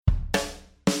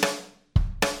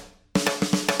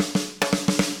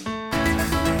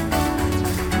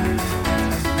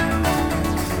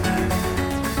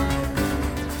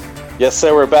Yes,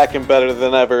 sir, we're back and better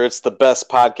than ever. It's the best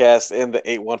podcast in the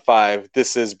 815.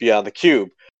 This is Beyond the Cube.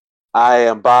 I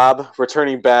am Bob,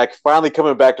 returning back, finally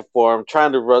coming back to form,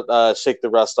 trying to shake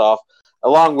the rust off.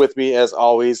 Along with me, as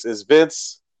always, is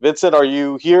Vince. Vincent, are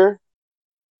you here?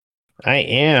 I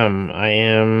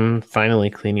am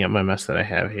finally cleaning up my mess that I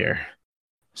have here.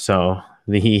 So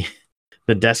the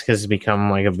desk has become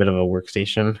like a bit of a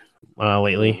workstation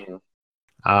lately.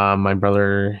 My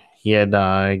brother, he had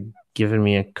given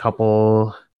me a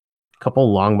couple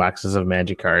long boxes of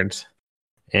Magic cards,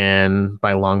 and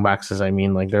by long boxes I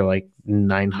mean like they're like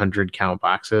 900 count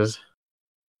boxes,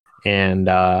 and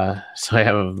so I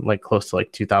have like close to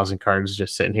like 2,000 cards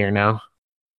just sitting here now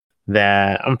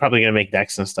that I'm probably gonna make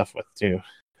decks and stuff with too,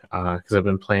 because I've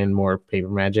been playing more Paper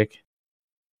Magic.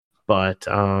 But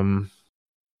yeah,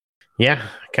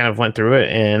 I kind of went through it,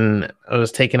 and I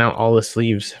was taking out all the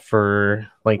sleeves for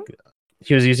like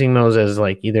he was using those as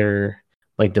like either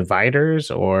like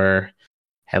dividers or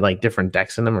had like different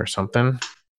decks in them or something.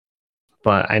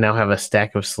 But I now have a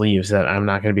stack of sleeves that I'm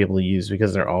not going to be able to use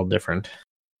because they're all different.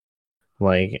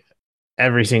 Like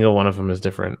every single one of them is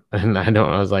different, and I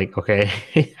was like, okay,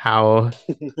 how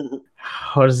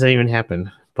does that even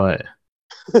happen? But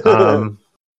I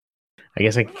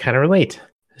guess I can kind of relate.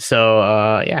 So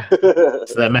yeah,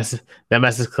 so that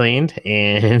mess is cleaned,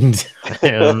 and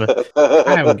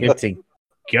I'm good to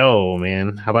go,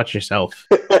 man. How about yourself?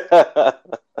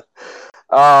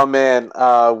 Oh man,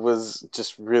 was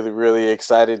just really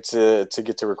excited to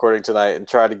get to recording tonight and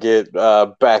try to get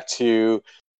back to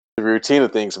the routine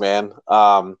of things, man.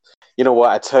 You know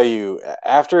what? I tell you,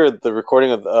 after the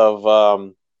recording of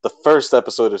the first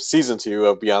episode of season 2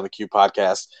 of Beyond the Cube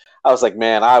podcast, I was like,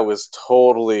 man, I was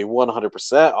totally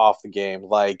 100% off the game.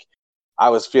 Like, I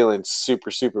was feeling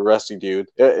super rusty, dude.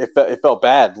 It felt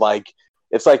bad. Like,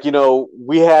 it's like,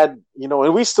 we had,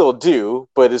 and we still do,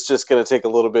 but it's just going to take a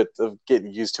little bit of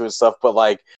getting used to and stuff. But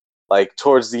like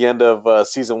towards the end of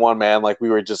season 1, man, like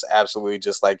we were just absolutely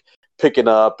just like picking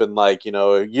up, and like, you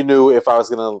knew if I was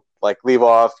going to like leave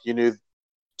off, you knew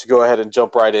to go ahead and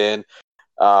jump right in.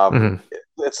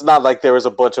 It's not like there was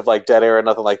a bunch of like dead air or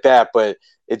nothing like that, but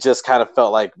it just kind of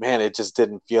felt like, man, it just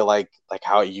didn't feel like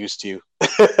how it used to.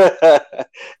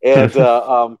 And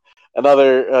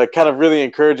another kind of really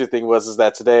encouraging thing was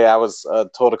that today I was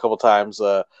told a couple times,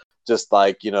 just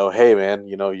like, hey man,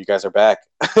 you guys are back.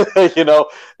 It's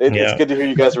good to hear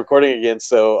you guys recording again.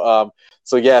 So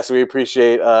yes, we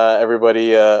appreciate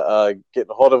everybody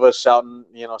getting a hold of us, shouting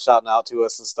out to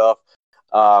us and stuff.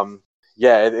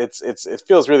 Yeah, it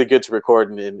feels really good to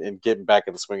record and getting back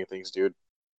in the swing of things, dude.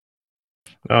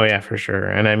 Oh yeah, for sure.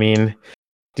 And I mean,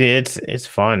 dude, it's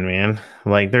fun, man.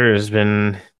 Like there's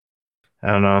been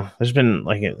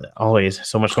like always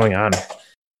so much going on,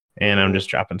 and I'm just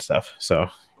dropping stuff, so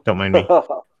don't mind me.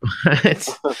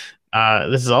 This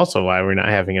is also why we're not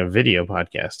having a video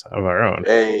podcast of our own.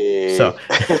 Hey. So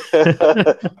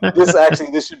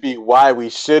this should be why we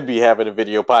should be having a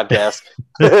video podcast.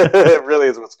 It really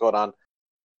is what's going on.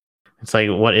 It's like,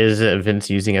 what is Vince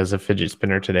using as a fidget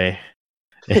spinner today?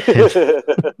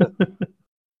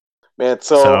 Man,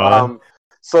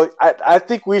 so I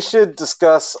think we should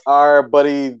discuss our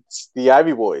buddies, the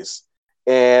Ivy Boys,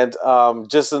 and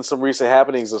just in some recent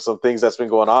happenings of some things that's been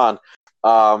going on.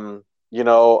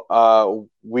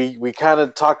 We kind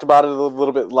of talked about it a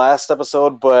little bit last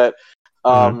episode, but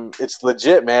it's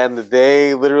legit, man.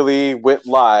 They literally went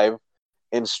live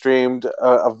and streamed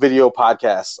a video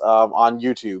podcast on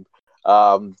YouTube.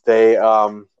 They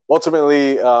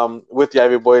ultimately, with the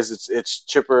Ivy Boys, it's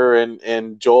Chipper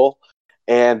and Joel,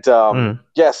 and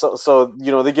yeah. So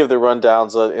they give their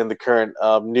rundowns in the current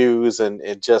news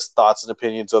and just thoughts and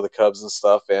opinions of the Cubs and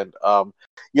stuff, and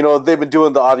they've been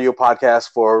doing the audio podcast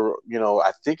for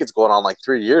I think it's going on like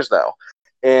 3 years now,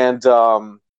 and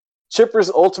Chipper's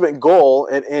ultimate goal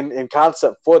and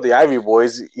concept for the Ivy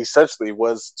Boys essentially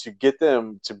was to get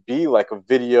them to be like a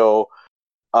video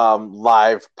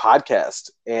live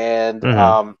podcast, and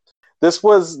this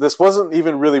wasn't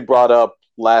even really brought up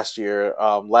last year.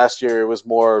 Last year it was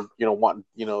more wanting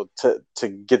to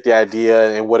get the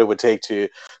idea and what it would take to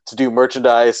do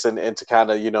merchandise and to kind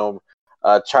of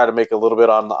try to make a little bit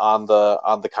on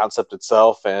the concept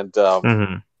itself, and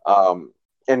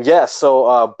yeah.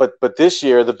 So but this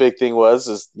year the big thing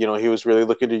is he was really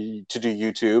looking to do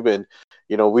YouTube, and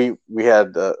we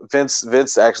had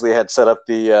Vince actually had set up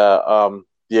the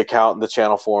account and the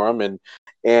channel for him, and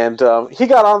he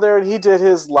got on there and he did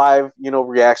his live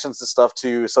reactions and stuff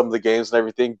to some of the games and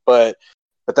everything, but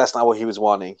that's not what he was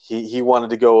wanting. He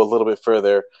wanted to go a little bit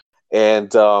further,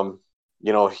 and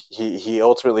he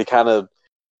ultimately kind of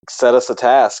set us a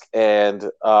task, and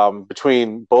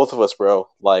between both of us, bro,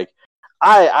 like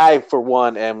I for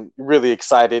one am really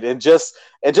excited, and just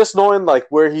knowing like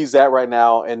where he's at right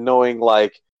now, and knowing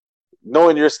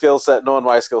your skill set, knowing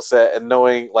my skill set, and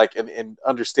knowing like and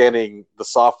understanding the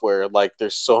software, like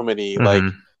there's so many like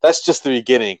that's just the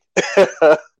beginning.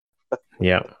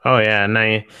 Yeah. Oh yeah, and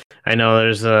I know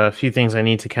there's a few things I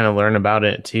need to kind of learn about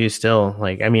it too still.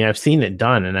 Like I mean, I've seen it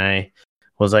done and I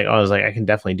was like I can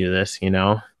definitely do this, you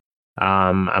know.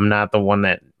 I'm not the one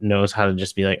that knows how to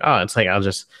just be like, oh, it's like I'll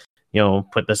just, you know,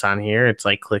 put this on here. It's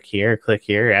like click here,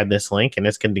 add this link, and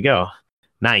it's good to go.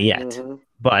 Not yet,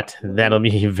 but that'll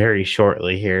be very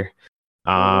shortly here.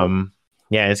 Yeah,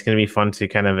 it's gonna be fun to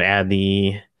kind of add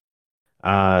the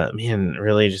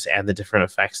really just add the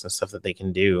different effects and stuff that they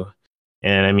can do.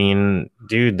 And I mean,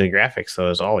 dude, the graphics though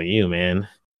is all you, man.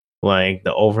 Like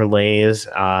the overlays,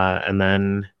 and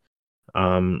then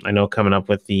I know coming up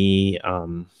with the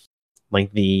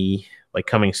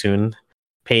coming soon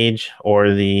page,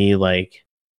 or the like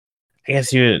I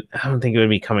don't think it would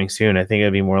be coming soon. I think it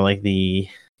would be more like the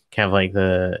kind of like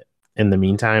the in the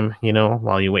meantime, you know,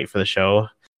 while you wait for the show,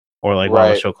 or like while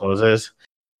the show closes.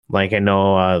 Like I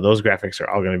know those graphics are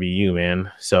all going to be you,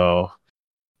 man. So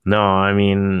no, I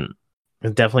mean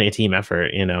it's definitely a team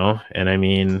effort, you know. And I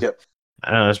mean,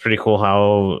 I don't know, it's pretty cool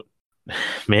how,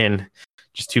 man,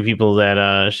 just two people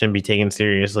that shouldn't be taken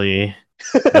seriously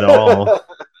at all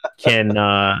can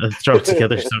throw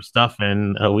together some stuff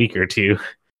in a week or two.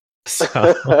 So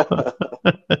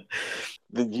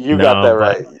you got that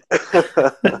right.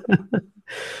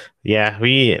 Yeah,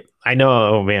 I know.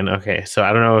 Oh man, okay. So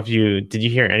I don't know if did you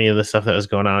hear any of the stuff that was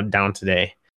going on down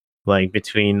today, like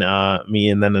between me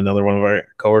and then another one of our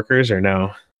coworkers, or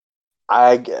no?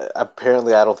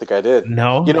 Apparently I don't think I did.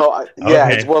 No, you know, yeah,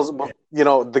 okay. it was, you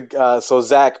know, so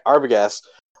Zach Arbogast,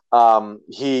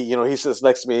 he sits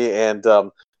next to me, and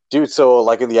dude, so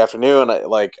like in the afternoon, I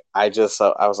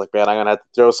was like, man, I'm gonna have to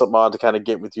throw something on to kind of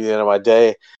get me through the end of my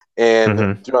day,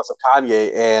 and threw on some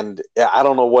Kanye, and I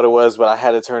don't know what it was, but I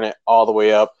had to turn it all the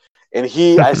way up, and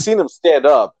I seen him stand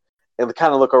up and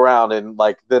kind of look around, and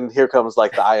like then here comes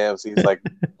like the IMs. He's like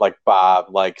Bob,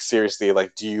 like seriously,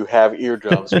 like do you have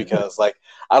eardrums? Because like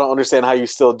I don't understand how you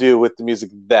still do with the music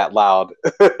that loud.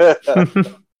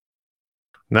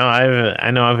 No, I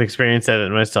know I've experienced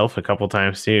that myself a couple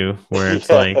times too, where it's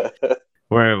like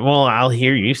well, I'll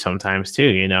hear you sometimes too,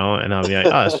 you know, and I'll be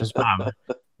like, oh, it's just Bob.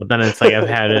 But then it's like I've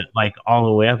had it like all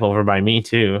the way up over by me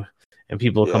too, and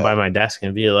people come by my desk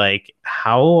and be like,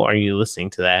 how are you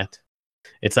listening to that?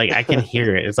 It's like I can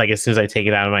hear it. It's like as soon as I take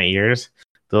it out of my ears,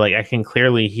 they're like I can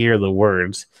clearly hear the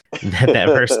words that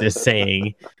person is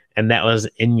saying, and that was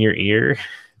in your ear.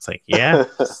 It's like, yeah,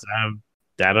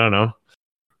 I don't know.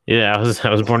 Yeah, I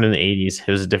was born in the 80s.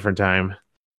 It was a different time.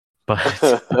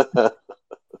 But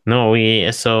no,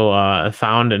 we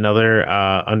found another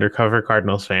undercover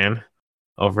Cardinals fan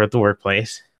over at the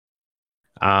workplace.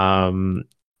 And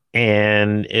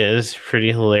it is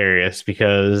pretty hilarious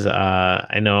because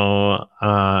I know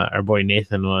our boy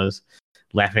Nathan was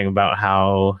laughing about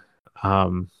how I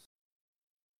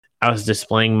was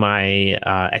displaying my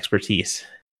expertise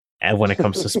when it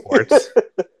comes to sports.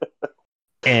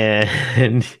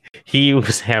 And he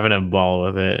was having a ball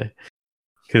with it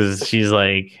because she's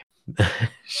like,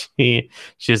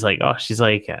 she's like, oh, she's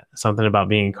like something about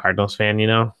being a Cardinals fan, you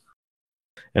know?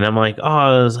 And I'm like, oh,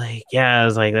 I was like, yeah, I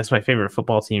was like, that's my favorite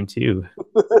football team too.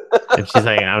 And she's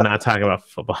like, I'm not talking about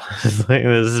football. Like,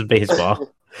 this is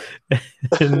baseball.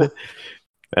 and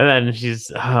then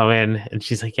she's, oh man, and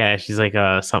she's like, yeah, she's like,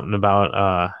 something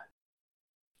about,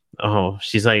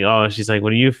 she's like,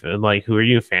 what are you like? Who are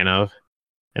you a fan of?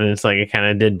 And it's like I kind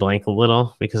of did blank a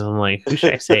little because I'm like, who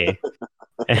should I say?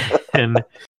 and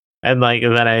like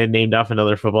then I named off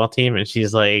another football team, and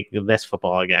she's like, that's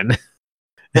football again.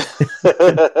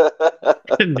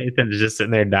 Nathan's just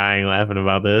sitting there dying laughing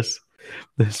about this.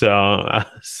 So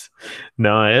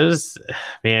no, it was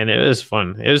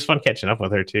fun. It was fun catching up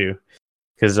with her too,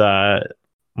 because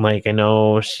like I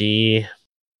know she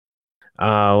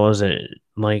was it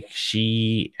like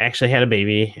she actually had a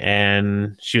baby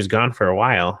and she was gone for a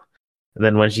while, and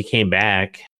then when she came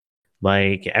back,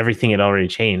 like everything had already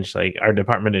changed. Like our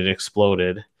department had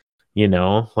exploded, you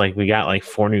know, like we got like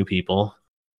 4 new people.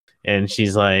 And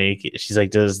she's like,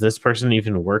 does this person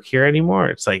even work here anymore?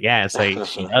 It's like, yeah, it's like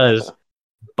she does,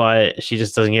 but she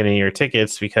just doesn't get any of your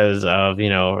tickets because of, you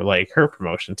know, like her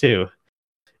promotion too.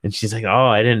 And she's like, oh,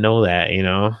 I didn't know that, you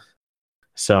know?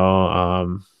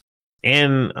 So,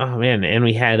 and oh man, and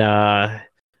we had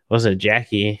was it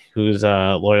Jackie, who's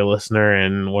a loyal listener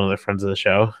and one of the friends of the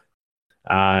show,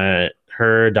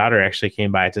 her daughter actually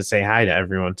came by to say hi to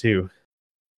everyone too.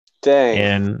 Dang.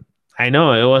 And I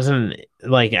know it wasn't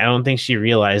like, I don't think she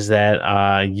realized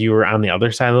that you were on the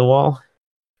other side of the wall.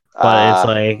 But it's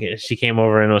like she came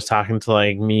over and was talking to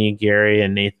like me, Gary,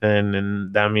 and Nathan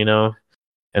and them, you know,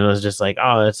 and it was just like,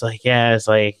 oh, it's like, yeah, it's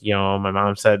like, you know, my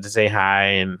mom said to say hi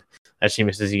and that she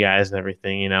misses you guys and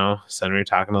everything, you know. So we were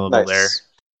talking a little there.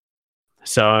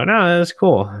 So no, that's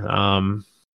cool.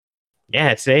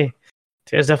 Yeah, today's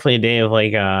definitely a day of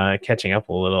like catching up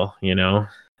a little, you know.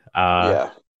 Yeah.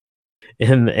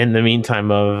 In the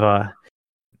meantime of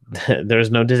there was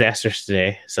no disasters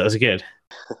today, so it was good.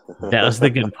 That was the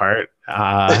good part.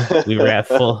 We were at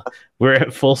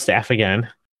full staff again.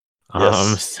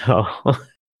 Yes. So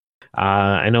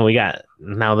I know we got,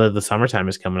 now that the summertime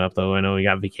is coming up though, I know we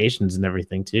got vacations and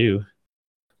everything too.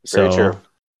 Very So true.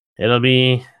 it'll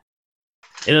be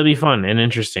fun and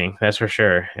interesting, that's for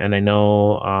sure. And I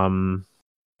know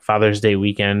Father's Day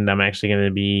weekend I'm actually going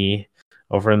to be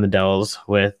over in the Dells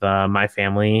with my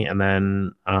family and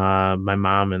then my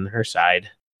mom and her side.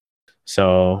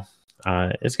 So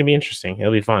it's gonna be interesting.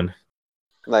 It'll be fun.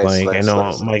 Nice. I know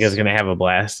Nice. Micah's gonna have a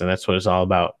blast, and that's what it's all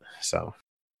about. So,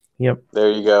 yep. There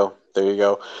you go. There you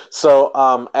go. So,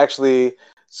 actually,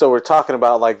 so we're talking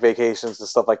about like vacations and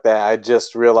stuff like that. I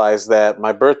just realized that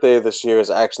my birthday this year is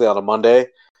actually on a Monday.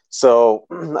 So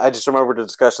I just remembered the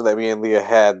discussion that me and Leah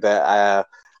had that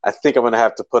I think I'm gonna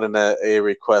have to put in a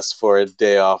request for a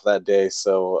day off that day.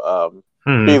 So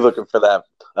be looking for that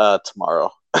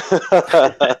tomorrow.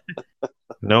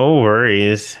 No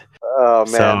worries. Oh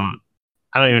man. So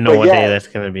I don't even know what day that's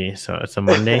gonna be. So it's a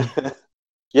Monday.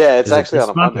 Yeah, it's actually on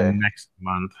a month Monday. or next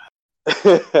month.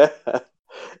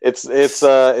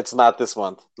 It's not this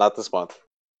month. Not this month.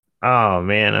 Oh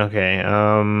man. Okay.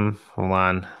 Hold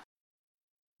on.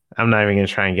 I'm not even gonna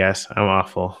try and guess. I'm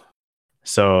awful.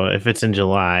 So if it's in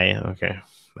July, okay.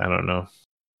 I don't know.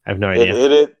 I have no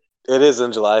idea. It is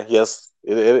in July. Yes,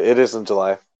 it is in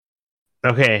July.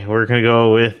 Okay, we're gonna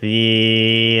go with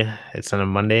it's on a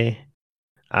Monday.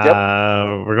 Yep.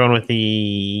 We're going with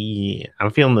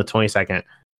I'm feeling the 22nd.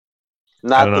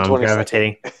 Not the 22nd. I'm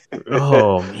gravitating.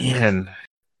 Oh man.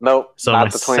 Nope. So not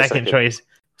my the 22nd. second choice.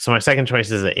 So my second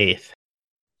choice is the 8th.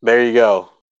 There you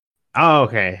go. Oh,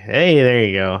 okay. Hey, there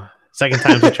you go. Second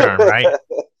time's a charm, right?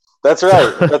 That's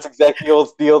right. That's exactly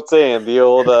the old saying. The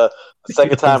old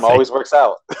second time always works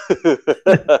out.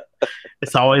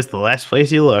 It's always the last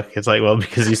place you look. It's like, well,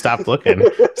 because you stopped looking.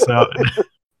 So.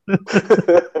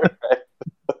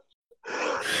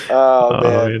 Oh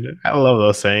man, I love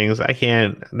those sayings. I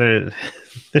can't. There's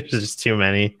just too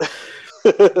many.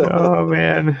 Oh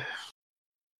man.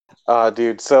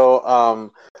 Dude.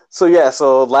 So yeah.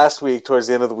 So last week, towards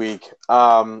the end of the week,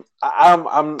 I'm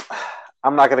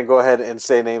not gonna go ahead and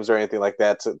say names or anything like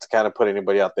that to kind of put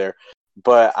anybody out there,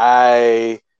 but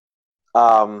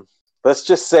let's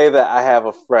just say that I have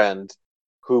a friend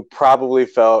who probably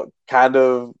felt kind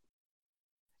of,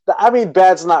 I mean,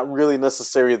 bad's not really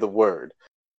necessarily the word,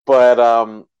 but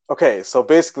okay, so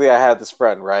basically I had this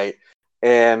friend, right?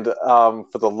 And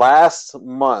for the last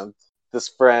month, this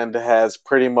friend has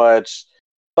pretty much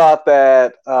thought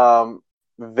that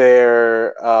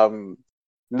their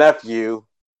nephew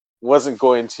wasn't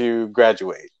going to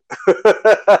graduate.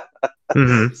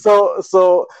 Mm-hmm.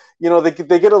 So you know,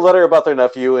 they get a letter about their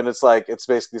nephew, and it's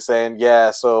basically saying,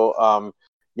 yeah, so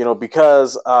you know,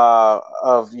 because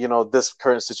of, you know, this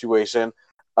current situation,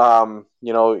 you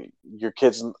know, your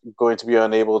kid's going to be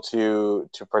unable to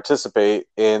participate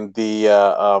in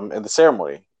the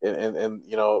ceremony, and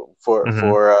you know, for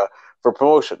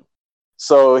promotion.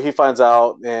 So he finds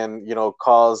out and, you know,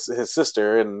 calls his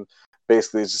sister and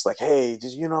basically is just like, hey,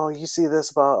 did you see this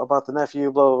about the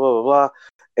nephew, blah blah blah blah blah.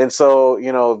 And so,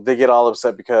 you know, they get all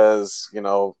upset because, you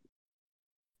know,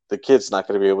 the kid's not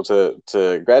going to be able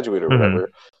to graduate or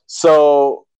whatever.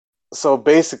 So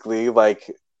basically, like,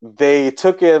 they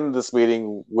took in this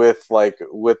meeting with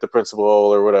the principal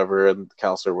or whatever and the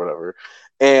counselor or whatever,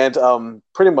 and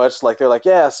pretty much like they're like,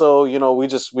 yeah, so, you know,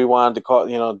 we wanted to call,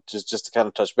 you know, just to kind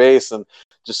of touch base and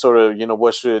just sort of, you know,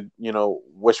 what should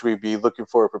we be looking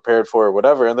for or prepared for or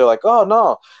whatever. And they're like, oh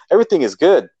no, everything is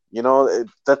good. You know,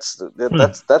 that's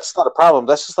not a problem.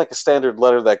 That's just like a standard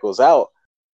letter that goes out.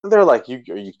 And they're like,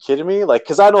 are you kidding me? Like,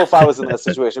 because I know if I was in that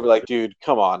situation, I'd be like, dude,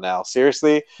 come on now,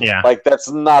 seriously? Yeah. Like, that's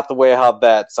not the way how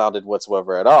that sounded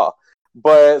whatsoever at all.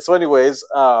 But so, anyways,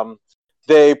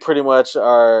 they pretty much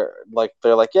are like,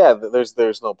 they're like, yeah,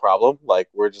 there's no problem. Like,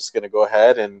 we're just gonna go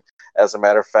ahead and, as a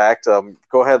matter of fact,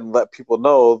 go ahead and let people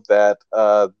know that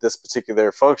this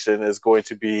particular function is going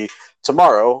to be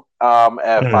tomorrow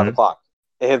at 5:00.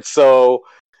 And so,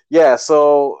 yeah,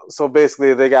 so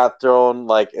basically they got thrown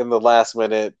like in the last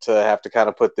minute to have to kind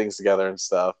of put things together and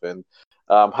stuff. And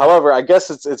however, I guess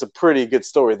it's a pretty good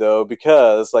story though,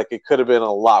 because like it could have been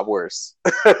a lot worse.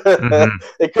 Mm-hmm.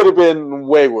 It could have been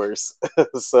way worse.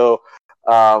 So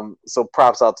so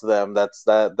props out to them.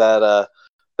 That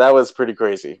was pretty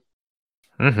crazy.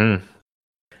 Mm-hmm.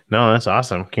 No, that's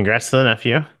awesome. Congrats to the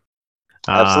nephew.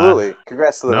 Absolutely.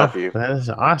 Congrats to the No, nephew. that is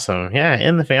awesome. Yeah,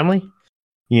 in the family,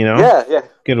 you know, Yeah, yeah.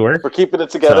 good work. We're keeping it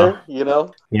So together, you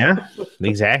know? yeah,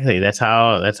 exactly. That's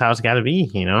how it's got to be,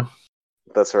 you know.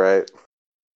 That's right.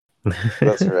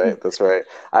 That's right. That's right.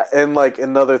 And like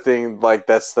another thing, like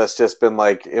that's just been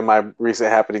like in my recent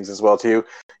happenings as well too.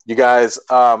 You guys,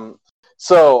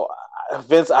 so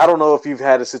Vince, I don't know if you've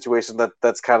had a situation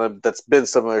that's been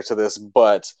similar to this,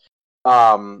 but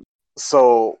um,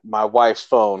 so my wife's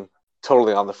phone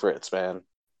totally on the fritz, man.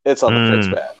 It's on the fritz,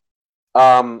 Mm, bad.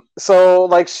 So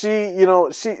like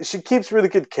she keeps really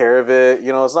good care of it.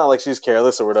 You know, it's not like she's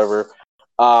careless or whatever.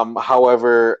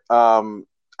 However,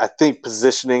 I think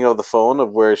positioning of the phone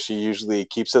of where she usually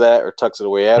keeps it at or tucks it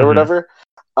away at or mm-hmm, whatever,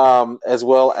 as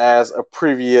well as a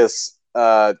previous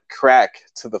crack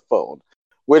to the phone,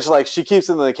 which like she keeps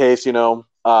in the case, you know.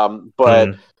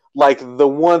 But mm, like the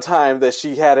one time that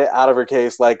she had it out of her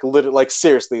case, like literally, like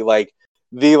seriously, like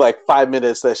the like 5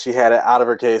 minutes that she had it out of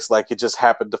her case, like it just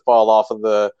happened to fall off of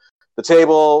the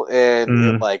table and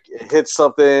it mm, like it hit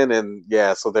something and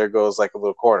yeah, so there goes like a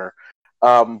little corner.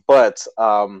 Um, but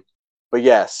um, but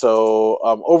yeah, so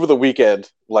over the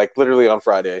weekend, like literally on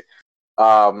Friday,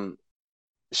 um,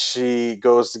 she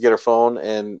goes to get her phone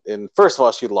and first of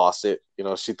all she lost it. You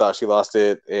know, she thought she lost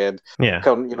it and yeah.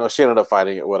 she ended up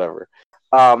finding it, whatever.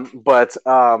 But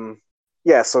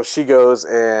yeah, so she goes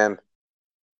and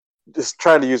just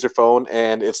trying to use her phone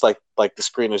and it's like the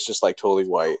screen is just like totally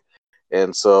white.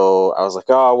 And so I was like,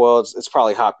 oh well, it's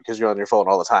probably hot because you're on your phone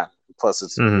all the time. Plus,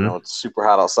 it's Mm-hmm, it's super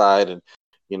hot outside, and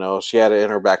she had it in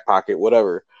her back pocket,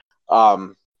 whatever.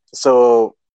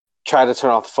 So tried to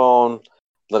turn off the phone,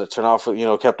 let it turn off.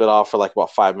 Kept it off for like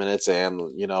about 5 minutes, and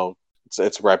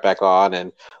it's right back on,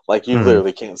 and like you mm-hmm,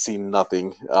 literally can't see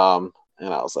nothing.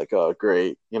 And I was like, oh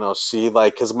great, she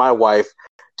like because my wife,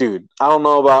 dude, I don't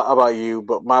know about you,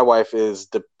 but my wife is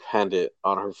dependent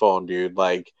on her phone, dude.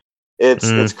 Like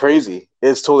it's mm, crazy.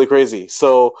 It's totally crazy.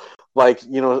 So like,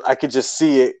 I could just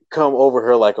see it come over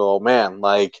her like, oh man,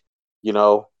 like,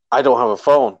 I don't have a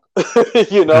phone.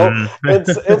 you know? And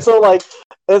mm.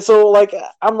 so like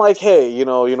I'm like, hey, you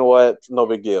know what? No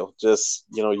big deal. Just,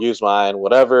 use mine,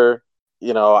 whatever.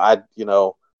 It's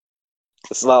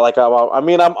not like I'm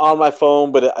on my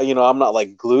phone, but I'm not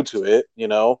like glued to it,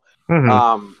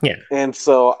 Mm-hmm. Yeah. And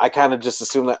so I kind of just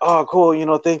assumed like, oh,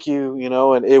 cool, thank you,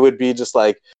 and it would be just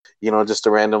like, just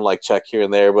a random like check here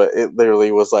and there, but it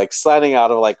literally was like signing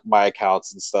out of like my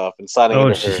accounts and stuff and signing Oh,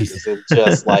 into jeez. hers and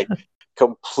just like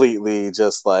completely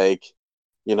just like,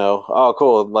 oh,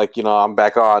 cool, like, I'm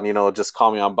back on, just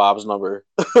call me on Bob's number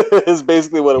is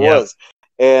basically what it Yep. was.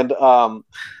 And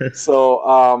so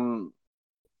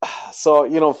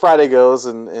Friday goes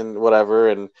and whatever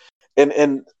and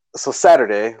so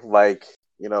Saturday, like,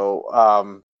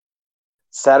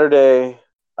 Saturday,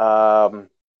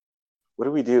 what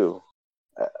do we do?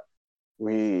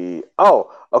 Uh,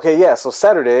 okay, yeah. So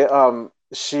Saturday,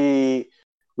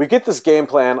 we get this game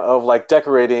plan of like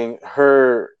decorating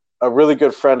a really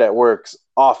good friend at work's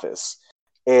office,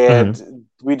 Mm-hmm. and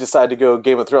we decide to go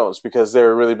Game of Thrones because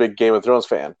they're a really big Game of Thrones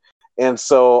fan, and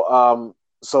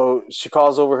so she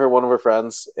calls over one of her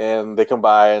friends, and they come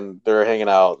by and they're hanging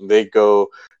out, and they go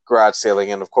garage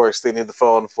sailing, and of course they need the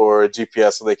phone for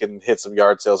GPS so they can hit some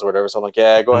yard sales or whatever. So I'm like,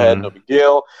 yeah, go ahead, no Mm-hmm. big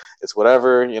deal, it's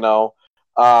whatever.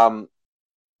 Um,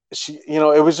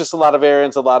 it was just a lot of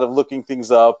errands, a lot of looking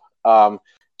things up.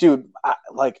 Dude, I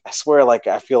swear, like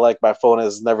I feel like my phone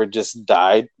has never just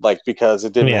died, like because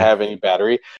it didn't Yeah. have any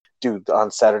battery. Dude,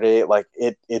 on Saturday, like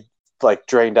it like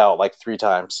drained out like 3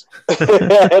 times,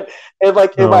 and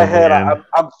like in my Oh head, man.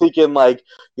 I'm thinking like,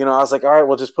 I was like, all right,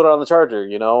 well, just put it on the charger,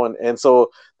 and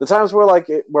so the times where like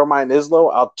where mine is low,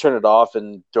 I'll turn it off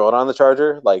and throw it on the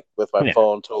charger, like with my Yeah.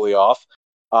 phone totally off.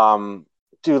 Um,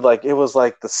 dude, like it was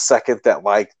like the second that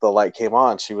like the light came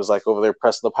on, she was like over there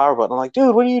pressing the power button. I'm like,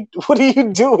 dude, what are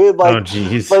you doing? Oh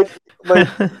jeez. Like, like,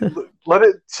 let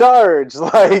it charge.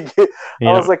 Like,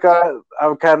 I was Yep. like,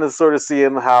 I'm kind of sort of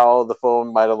seeing how the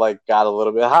phone might have like got a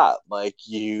little bit hot. Like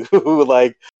you,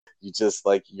 like you just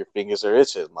like your fingers are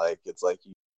itching. Like it's like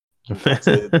you meant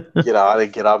to get on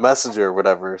and get on Messenger or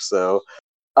whatever. So,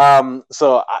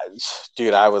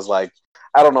 dude, I was like,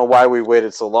 I don't know why we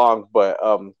waited so long, but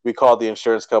we called the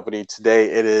insurance company today.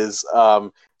 It is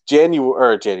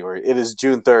January. It is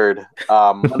June 3rd,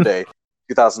 Monday,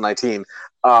 2019.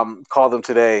 Called them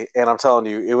today, and I'm telling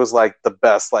you, it was like the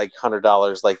best, like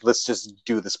 $100. Like, let's just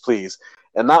do this, please.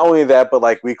 And not only that, but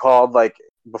like we called like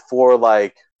before,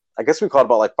 like I guess we called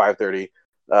about like 5:30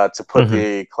 to put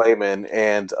the claim in,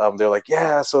 and they're like,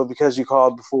 yeah, so because you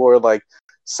called before like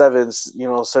 7,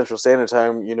 Central Standard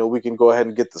Time, we can go ahead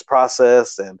and get this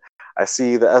processed, and I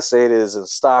see the S8 is in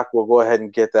stock. We'll go ahead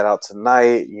and get that out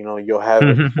tonight. You'll have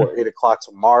it before 8 o'clock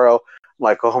tomorrow. I'm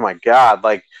like, oh my God,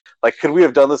 like could we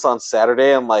have done this on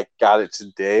Saturday and like got it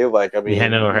today? Like, I mean, yeah, I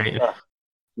know, right?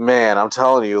 Man, I'm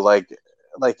telling you,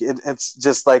 it's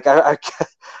just like I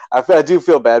do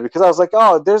feel bad because I was like,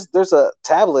 oh, there's a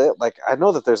tablet. Like, I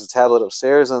know that there's a tablet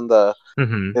upstairs in the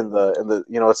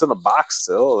it's in the box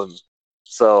still, and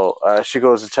so she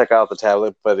goes to check out the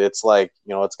tablet, but it's like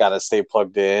it's got to stay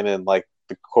plugged in, and like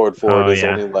the cord for it is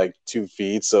only like 2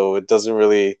 feet, so it doesn't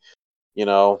really,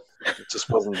 it just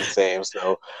wasn't the same.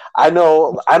 So I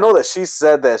know that she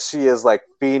said that she is like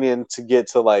fiending to get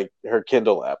to like her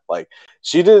Kindle app. Like,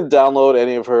 she didn't download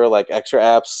any of her like extra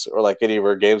apps or like any of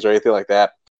her games or anything like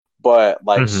that. But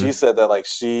like she said that like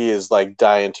she is like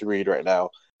dying to read right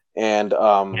now. And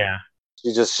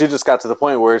she just got to the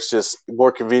point where it's just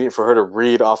more convenient for her to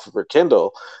read off of her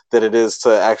Kindle than it is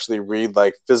to actually read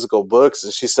like physical books.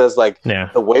 And she says like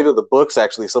the weight of the books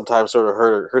actually sometimes sort of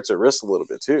hurts her wrist a little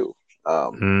bit too.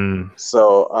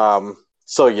 So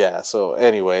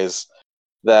anyways,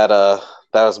 that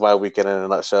was my weekend in a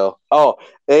nutshell. Oh,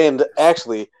 and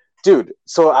actually, dude,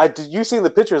 so did you see the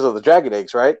pictures of the dragon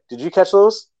eggs, right? Did you catch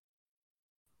those?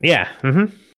 Yeah.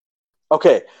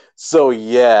 Okay, so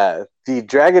yeah, the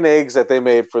dragon eggs that they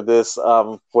made for this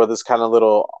kind of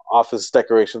little office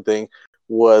decoration thing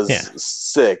was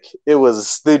sick. It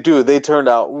was they turned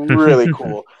out really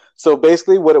cool. So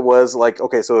basically what it was, like,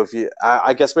 okay, so if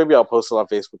I guess maybe I'll post it on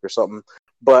Facebook or something,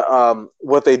 but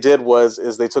what they did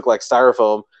is they took like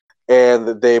styrofoam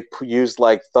and they used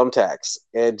like thumbtacks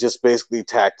and just basically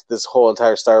tacked this whole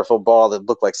entire styrofoam ball that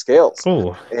looked like scales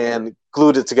and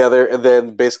glued it together, and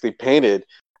then basically painted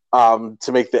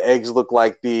to make the eggs look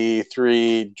like the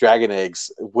 3 dragon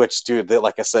eggs, which, dude,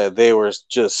 like I said, they were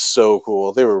just so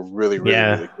cool. They were really, really,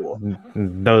 really cool.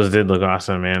 Those did look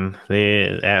awesome, man.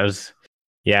 I was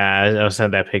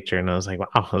sent that picture and I was like, wow,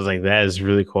 I was like, that is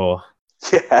really cool.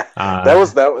 Yeah,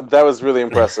 that was really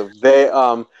impressive.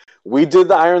 We did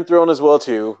the Iron Throne as well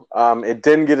too. It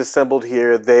didn't get assembled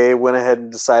here. They went ahead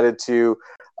and decided to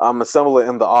assemble it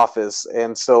in the office,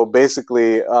 and so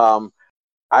basically,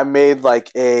 I made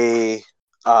like a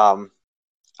I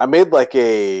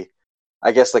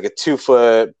guess like a 2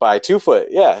 foot by 2 foot.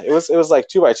 Yeah, it was like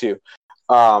 2 by 2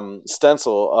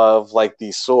 stencil of like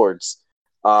these swords.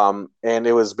 And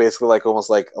it was basically like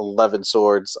almost like 11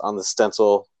 swords on the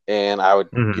stencil, and I would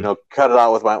cut it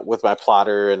out with my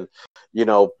plotter and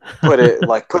put it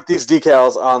like put these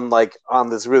decals on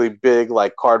this really big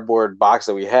like cardboard box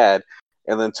that we had,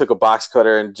 and then took a box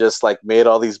cutter and just like made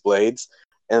all these blades.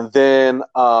 And then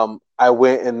I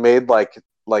went and made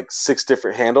like 6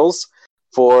 different handles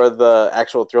for the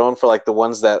actual throne, for like the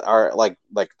ones that are like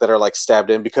that are like stabbed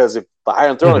in, because if the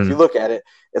Iron Throne, if you look at it,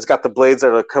 it's got the blades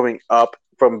that are coming up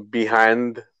from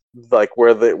behind, like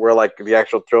where the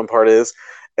actual throne part is,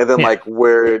 and then like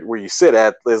where you sit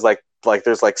at is like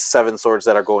there's like 7 swords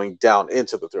that are going down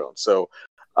into the throne. So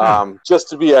just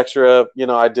to be extra,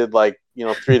 I did like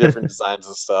 3 different designs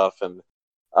and stuff, and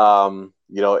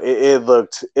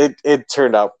it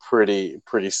turned out pretty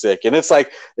sick. And it's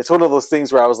one of those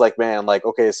things where I was like, man, like,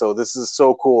 okay, so this is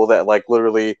so cool that like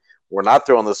literally we're not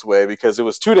throwing this away, because it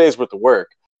was 2 days worth of work,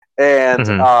 and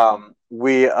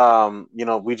we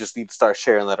just need to start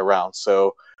sharing that around.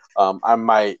 So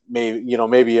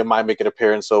maybe it might make an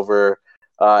appearance over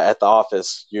at the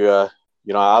office.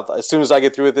 As soon as I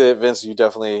get through with it, Vince, you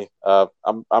definitely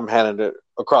I'm handing it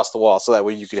across the wall so that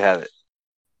way you can have it.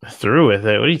 Through with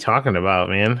it? What are you talking about,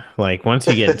 man? Like, once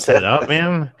you get set up,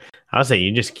 man, I'll say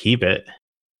you just keep it.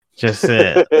 Just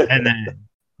and then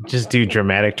just do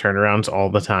dramatic turnarounds all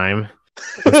the time.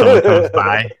 When someone comes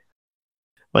by,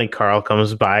 like Carl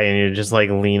comes by, and you just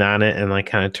like lean on it and like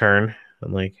kind of turn.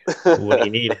 I'm like, what do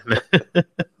you need?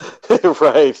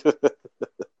 Right.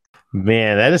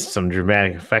 Man, that is some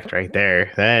dramatic effect right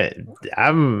there. I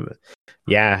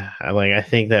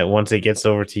think that once it gets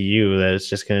over to you, that it's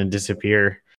just gonna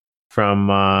disappear from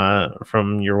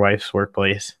your wife's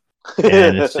workplace,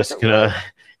 and it's just gonna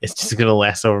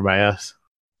last over by us.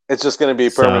 It's just gonna be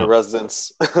permanent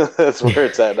residence. That's where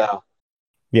it's at now.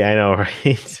 Yeah, I know,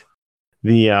 right?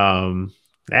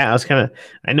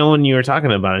 I know when you were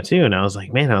talking about it too, and I was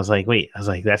like, wait,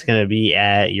 that's gonna be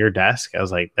at your desk. I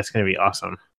was like, that's gonna be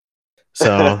awesome.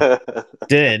 So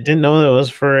didn't know that it was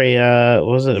for a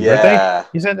was it a birthday? Yeah,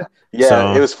 You said yeah. It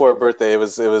so was for a birthday. It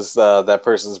was that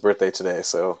person's birthday today.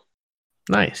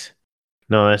 nice.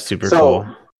 No, that's super So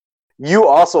cool. you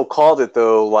also called it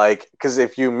though, like because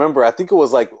if you remember, I think it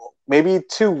was like maybe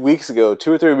 2 weeks ago,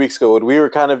 2 or 3 weeks ago, when we were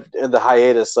kind of in the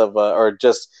hiatus of, or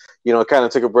just kind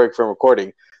of took a break from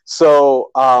recording.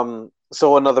 So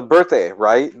another birthday,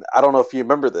 right? I don't know if you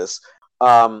remember this.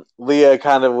 Leah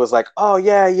kind of was like, "Oh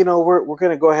yeah, we're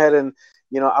gonna go ahead and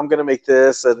I'm gonna make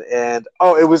this and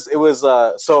oh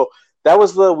so that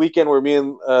was the weekend where me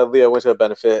and Leah went to a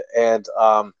benefit and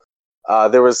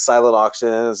there was silent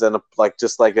auctions and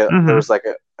there Hmm. was like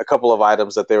a couple of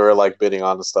items that they were like bidding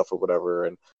on and stuff or whatever.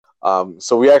 And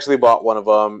so we actually bought one of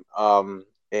them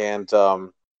and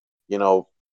you know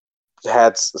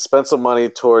had spent some money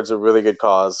towards a really good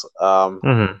cause.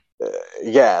 Hmm.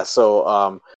 Yeah,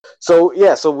 so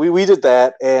we did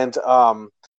that and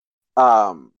um,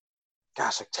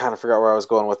 gosh, I kind of forgot where I was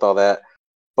going with all that,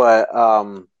 but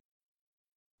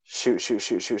shoot,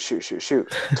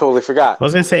 totally forgot. I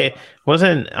was gonna say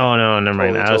wasn't oh no, never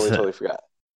mind. Totally forgot.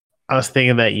 I was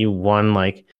thinking that you won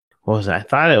like what was it? I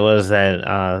thought it was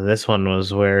that this one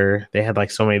was where they had like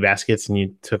so many baskets and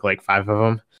you took like five of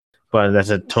them, but that's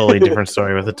a totally different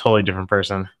story with a totally different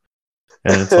person.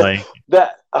 And it's like,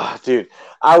 Dude,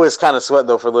 I was kind of sweating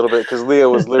though for a little bit because Leah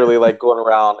was literally like going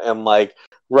around and like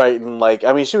writing like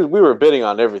I mean we were bidding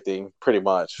on everything pretty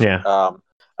much. yeah,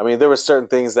 I mean there were certain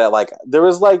things that like there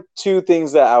was like two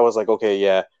things that I was like okay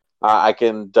yeah I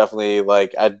can definitely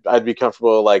like I'd be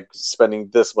comfortable like spending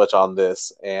this much on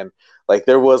this. And like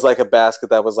there was like a basket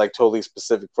that was like totally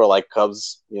specific for like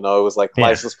Cubs. It was like yeah,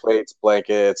 license plates,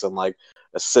 blankets, and like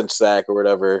a cinch sack or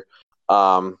whatever.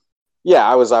 Um, yeah,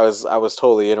 I was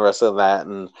totally interested in that,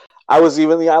 and I was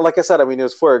even yeah, like I said, I mean, it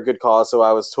was for a good cause, so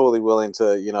I was totally willing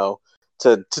to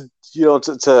to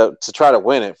try to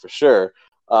win it for sure.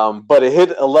 But it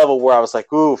hit a level where I was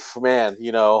like, oof, man, I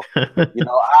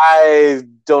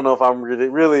don't know if I'm really,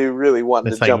 really, really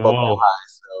wanting to it's like jump up that whoa, high.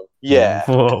 So yeah.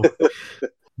 whoa.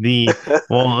 The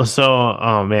well, so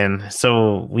oh man,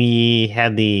 so we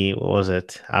had the what was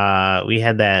it? We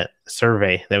had that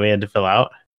survey that we had to fill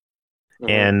out. Hmm.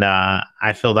 And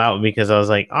I filled out because I was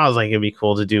like, it'd be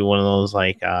cool to do one of those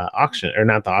like auction or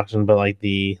not the auction, but like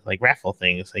the like raffle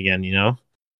things again, you know.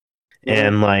 Hmm.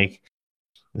 And like,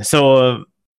 so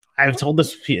I've told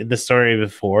this story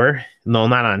before. No,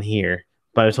 not on here,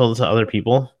 but I've told it to other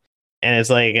people. And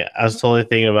it's like I was totally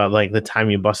thinking about like the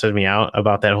time you busted me out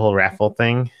about that whole raffle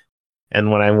thing, and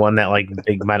when I won that like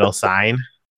big metal sign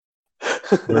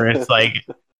where it's like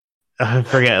I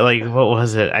forget like what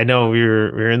was it? I know we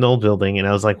were in the old building and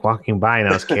I was like walking by and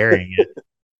I was carrying it.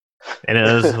 And it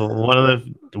was one of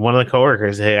the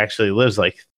coworkers who actually lives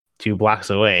like 2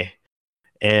 blocks away.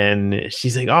 And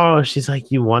she's like,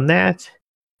 you won that?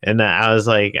 And I was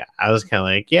kind of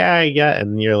like, yeah, I got.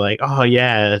 And you're like, oh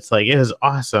yeah, it's like it was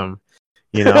awesome,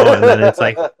 you know. And then it's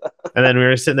like, and then we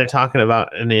were sitting there talking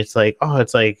about, and it's like, oh,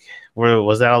 it's like, where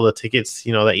was that all the tickets,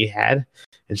 that you had?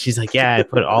 And she's like, yeah, I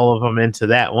put all of them into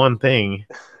that one thing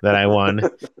that I won.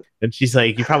 And she's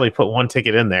like, you probably put one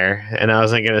ticket in there. And I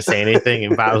wasn't going to say anything.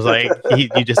 And Bob was like, you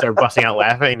just start busting out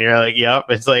laughing. And you're like, yep,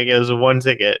 it's like, it was one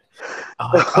ticket.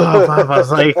 I'm like, oh, Bob, I was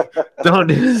like, don't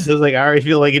do this. I was like, I already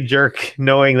feel like a jerk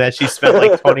knowing that she spent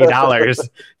like $20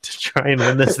 to try and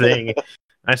win this thing.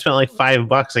 I spent like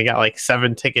 $5 and got like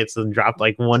 7 tickets and dropped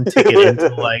like one ticket into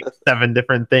like 7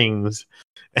 different things.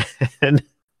 And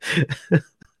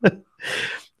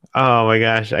oh my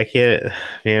gosh, I can't,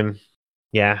 man.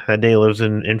 Yeah, that day lives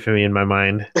in infamy in my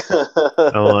mind.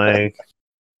 I'm like,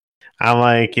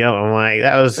 yep. I'm like,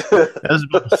 that was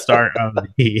about the start of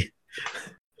the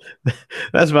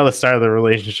that's about the start of the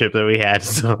relationship that we had.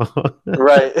 So,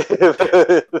 Right.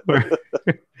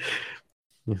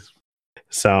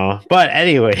 but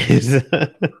anyways,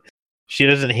 she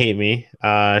doesn't hate me.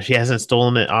 She hasn't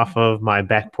stolen it off of my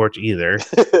back porch either.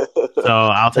 So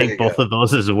I'll There take you go. both of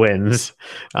those as wins.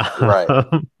 Right.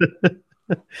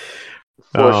 For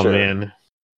Oh sure. man.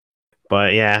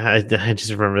 But yeah, I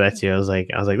just remember that too. I was like,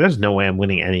 there's no way I'm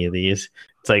winning any of these.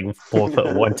 It's like we'll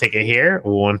put one ticket here,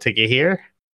 one ticket here,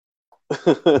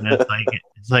 and it's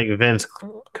like Vince,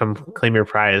 come claim your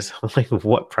prize. I'm like,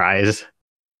 what prize?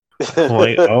 I'm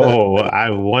like, oh, I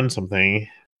won something,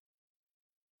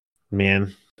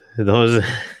 man. Those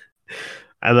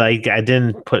I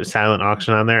didn't put silent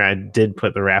auction on there. I did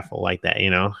put the raffle like that,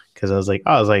 because I was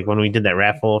like when we did that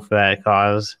raffle for that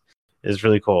cause, it's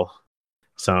really cool.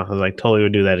 So I was like, totally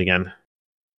would do that again.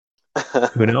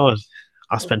 Who knows?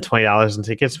 I'll spend $20 in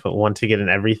tickets, put one ticket in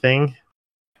everything,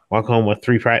 walk home with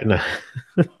 3 prize. No.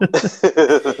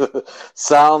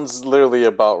 Sounds literally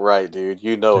about right, dude.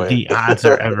 You know it. The odds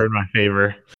are ever in my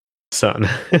favor. So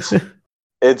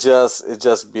it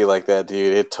just be like that,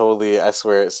 dude. It totally. I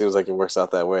swear, it seems like it works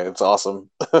out that way. It's awesome.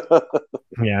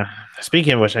 yeah.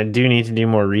 Speaking of which, I do need to do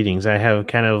more readings. I have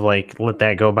kind of like let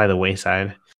that go by the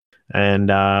wayside, and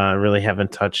really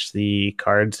haven't touched the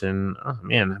cards in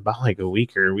about like a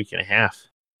week or a week and a half.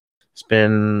 It's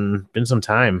been some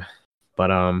time, but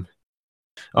when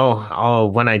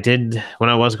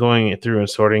I was going through and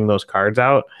sorting those cards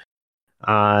out,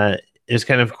 it's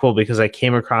kind of cool because I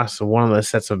came across one of the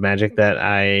sets of Magic that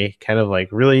I kind of like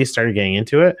really started getting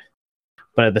into it,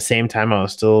 but at the same time I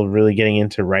was still really getting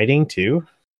into writing too.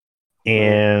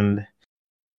 And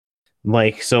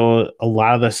like, so a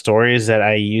lot of the stories that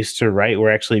I used to write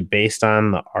were actually based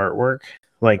on the artwork,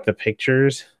 like the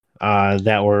pictures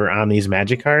that were on these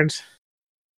Magic cards.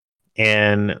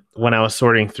 And when I was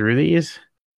sorting through these,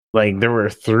 like there were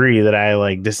 3 that I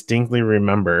like distinctly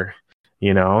remember,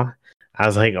 you know. I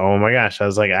was like, oh my gosh,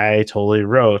 I totally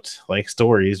wrote like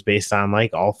stories based on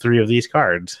like all 3 of these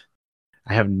cards.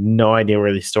 I have no idea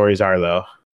where these stories are though.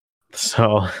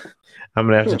 So I'm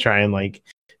gonna have to try and like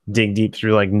dig deep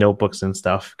through like notebooks and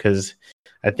stuff, because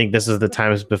I think this is the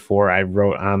times before I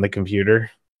wrote on the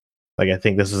computer. Like I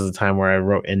think this is the time where I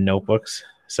wrote in notebooks.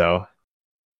 So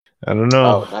I don't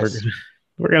know. Oh, nice.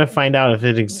 We're gonna find out if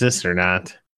it exists or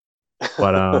not.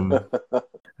 But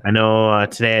I know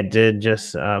today I did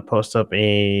just post up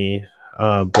a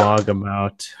blog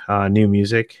about new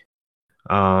music.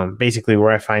 Basically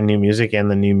where I find new music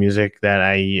and the new music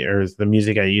the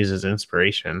music I use as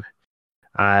inspiration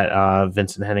at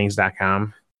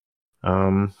VincentHennings.com.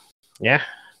 Yeah,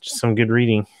 just some good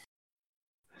reading.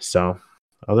 So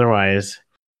otherwise,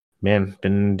 man,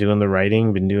 been doing the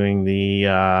writing, been doing the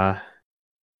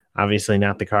obviously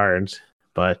not the cards,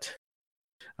 but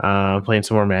playing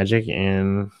some more Magic,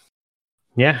 and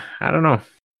yeah, I don't know.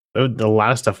 A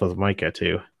lot of stuff with Micah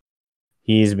too.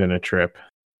 He's been a trip.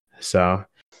 So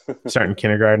starting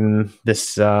kindergarten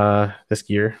this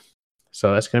year,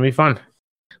 so that's gonna be fun.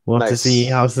 We'll have to see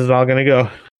how this is all gonna go.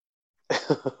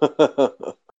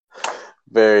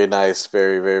 Very nice,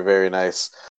 very, very, very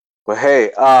nice. But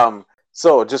hey,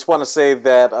 so just want to say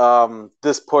that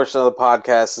this portion of the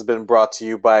podcast has been brought to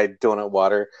you by Donut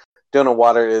Water. Donut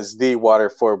Water is the water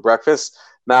for breakfast,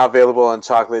 now available in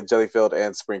chocolate, jelly filled,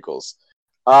 and sprinkles.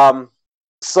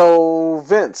 So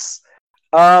Vince,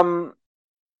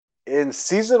 in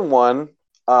season 1,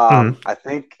 I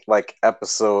think like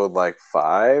episode like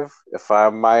 5, if I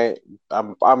might,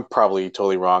 I'm probably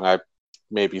totally wrong. I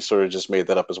maybe sort of just made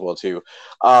that up as well too.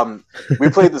 We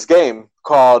played this game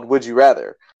called Would You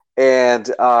Rather,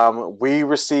 and we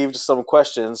received some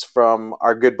questions from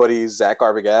our good buddy Zach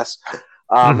Arbogast.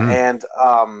 And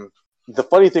the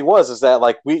funny thing is that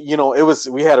like we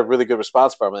had a really good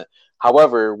response from it.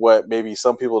 However, what maybe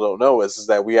some people don't know is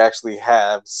that we actually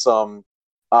have some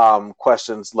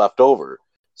questions left over.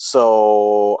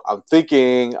 So I'm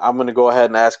thinking I'm going to go ahead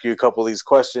and ask you a couple of these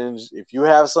questions. If you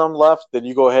have some left, then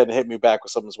you go ahead and hit me back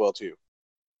with some as well too.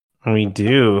 We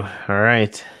do. All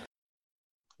right.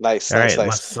 Nice. All nice, right.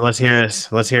 nice. Let's hear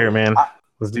this. Let's hear it, man.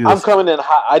 Let's do this. I'm coming in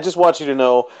hot. I just want you to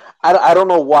know, I don't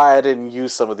know why I didn't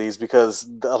use some of these, because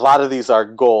a lot of these are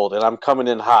gold, and I'm coming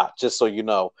in hot, just so you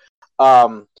know.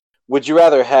 Would you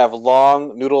rather have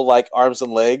long, noodle-like arms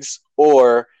and legs,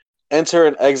 or enter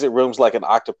and exit rooms like an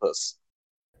octopus?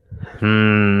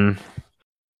 God,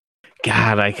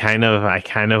 I kind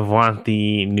of want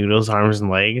the noodles, arms,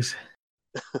 and legs,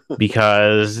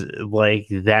 because like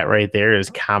that right there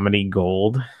is comedy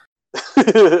gold.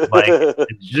 Like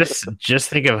just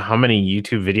think of how many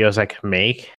YouTube videos I can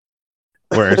make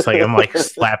where it's like I'm like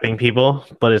slapping people,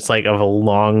 but it's like of a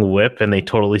long whip and they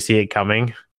totally see it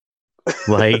coming.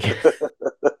 Like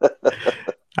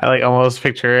I like almost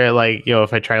picture it like,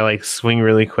 if I try to like swing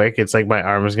really quick, it's like my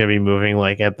arm is gonna be moving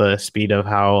like at the speed of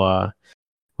how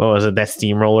what was it, that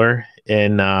steamroller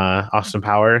in Austin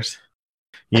Powers?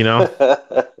 Yeah.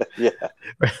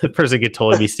 The person could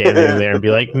totally be standing there and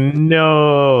be like,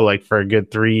 no, like for a good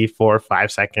 3, 4,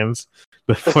 5 seconds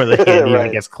before the hand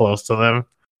even gets close to them.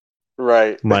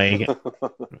 Right. Like,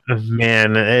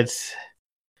 man,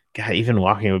 God, even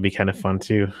walking would be kind of fun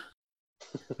too.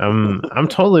 I'm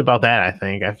totally about that.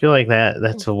 I feel like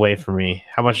that's a way for me.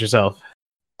 How about yourself?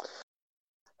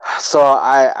 So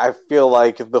I feel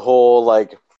like the whole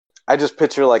like, I just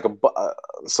picture like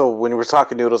so when we're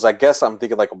talking noodles, I guess I'm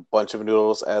thinking like a bunch of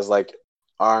noodles as like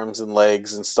arms and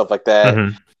legs and stuff like that.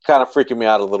 Kind of freaking me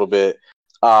out a little bit.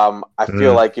 I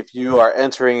feel like if you are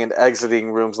entering and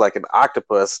exiting rooms like an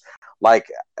octopus, like,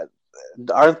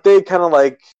 aren't they kind of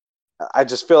like, I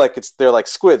just feel like they're like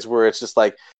squids, where it's just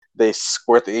like they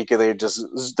squirt the ink and they're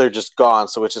just gone.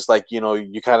 So it's just like, you know,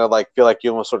 you kind of like feel like you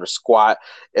almost sort of squat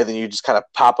and then you just kind of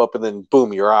pop up and then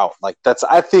boom, you're out. Like that's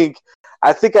I think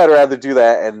I'd rather do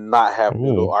that and not have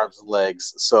noodle arms and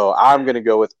legs. So I'm gonna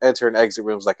go with enter and exit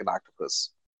rooms like an octopus.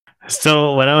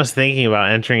 So when I was thinking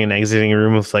about entering and exiting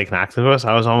rooms like an octopus,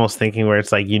 I was almost thinking where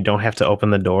it's like you don't have to open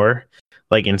the door.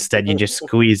 Like instead you just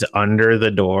squeeze under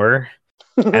the door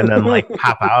and then like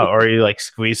pop out, or you like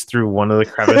squeeze through one of the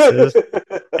crevices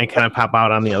and kind of pop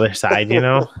out on the other side, you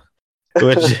know?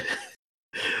 Which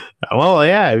well,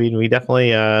 yeah, I mean we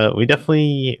definitely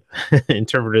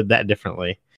interpreted that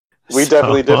differently. We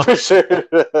definitely did for sure.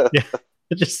 Yeah,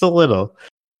 just a little.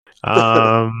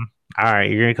 All right,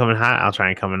 you're gonna come in hot. I'll try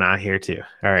and come in hot here too.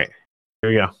 All right, here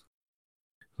we go.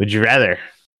 Would you rather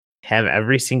have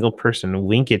every single person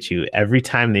wink at you every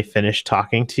time they finish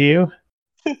talking to you,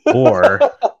 or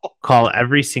call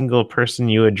every single person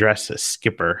you address a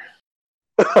skipper?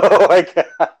 Oh my god,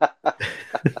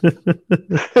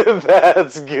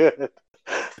 that's good.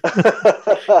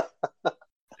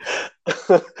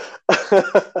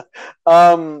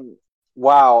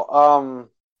 Wow.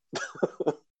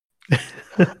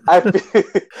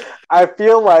 I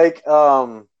feel like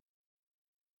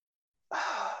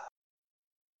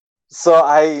so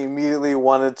I immediately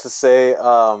wanted to say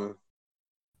that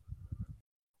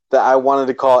I wanted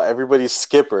to call everybody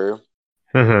Skipper.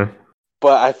 Mm-hmm.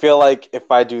 But I feel like if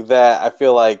I do that, I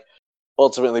feel like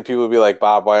ultimately people would be like,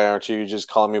 Bob, why aren't you just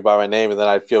calling me by my name? And then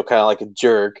I'd feel kind of like a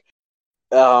jerk.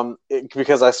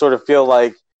 Because I sort of feel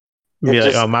like be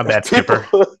like, oh, my bad, Skipper.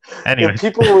 Anyway. If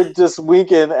people would just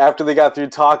wink in after they got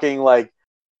through talking, like,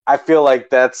 I feel like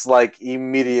that's like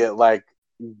immediate, like,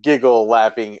 giggle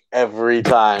laughing every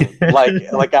time.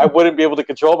 like I wouldn't be able to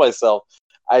control myself.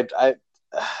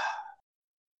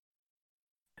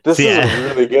 This is a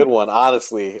really good one,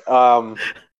 honestly.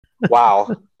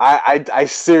 Wow. I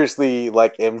seriously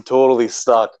like am totally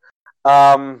stuck.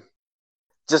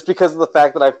 Just because of the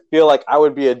fact that I feel like I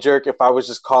would be a jerk if I was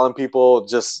just calling people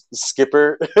just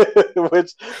Skipper,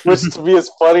 which to me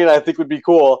is funny and I think would be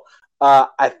cool.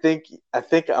 I think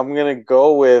I'm gonna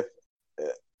go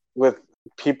with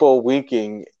people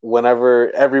winking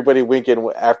whenever everybody winking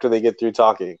after they get through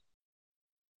talking.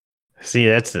 See,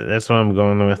 that's what I'm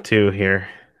going with too here,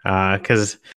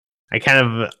 because I kind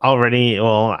of already,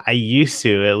 well, I used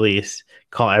to at least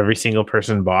call every single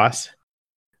person boss.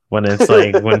 When it's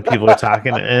like when people are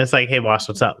talking and it's like, hey boss,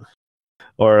 what's up?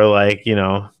 Or like, you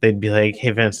know, they'd be like,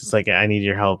 hey Vince, it's like I need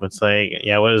your help. It's like,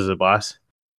 yeah, what is it, boss?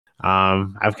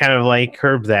 I've kind of like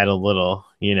curbed that a little,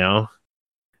 you know.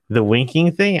 The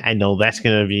winking thing, I know that's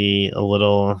gonna be a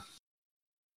little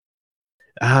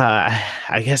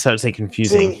I guess I would say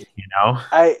confusing, you know?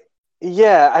 I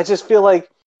just feel like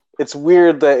it's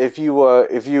weird that if you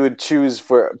would choose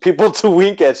for people to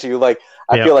wink at you, like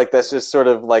I feel like that's just sort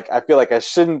of like I feel like I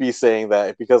shouldn't be saying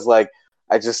that because like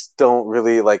I just don't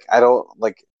really like I don't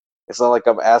like it's not like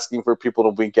I'm asking for people to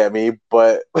wink at me,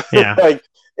 but like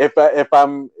if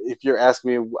you're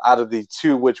asking me out of the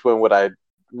two, which one would I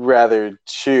rather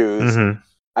choose? Mm-hmm.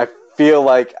 I feel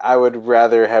like I would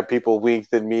rather have people wink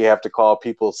than me have to call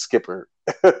people Skipper.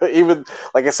 Even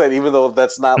like I said, even though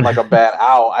that's not like a bad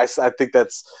out, I think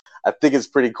it's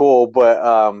pretty cool,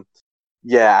 but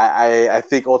yeah, I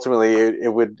think ultimately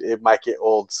it might get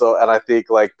old. So, and I think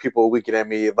like people winking at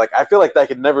me, like I feel like that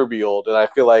could never be old, and I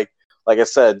feel like I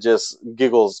said, just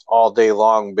giggles all day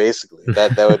long. Basically,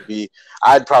 that would be.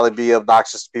 I'd probably be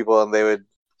obnoxious to people, and they would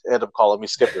end up calling me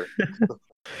Skipper.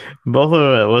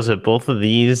 Both of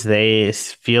these? They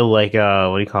feel like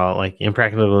what do you call it? Like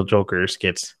Impractical Joker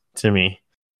skits to me.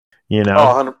 You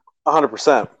know,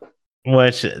 100%.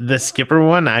 Which the Skipper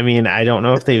one, I mean, I don't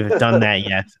know if they've done that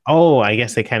yet. Oh, I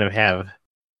guess they kind of have.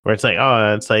 Where it's like,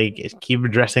 oh, it's like keep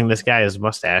addressing this guy as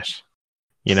mustache.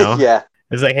 You know? Yeah.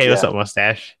 It's like, hey, what's up,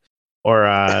 mustache? Or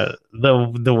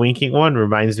the winking one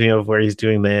reminds me of where he's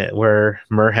doing where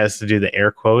Murr has to do the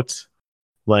air quotes,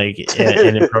 like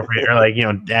inappropriate or like, you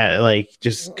know, like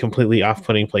just completely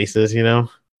off-putting places, you know?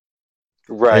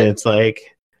 Right. And it's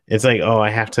like, oh,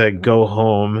 I have to go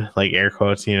home, like air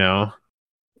quotes, you know?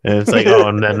 And it's like, oh,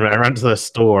 and then I run to the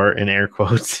store in air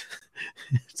quotes.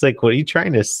 It's like, what are you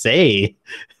trying to say?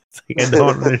 It's like, I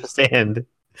don't understand.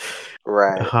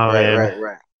 Right.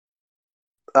 Right.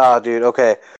 Oh, dude.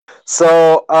 Okay.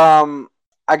 So,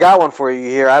 I got one for you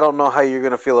here. I don't know how you're going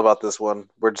to feel about this one.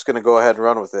 We're just going to go ahead and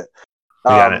run with it.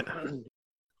 Got it.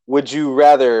 Would you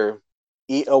rather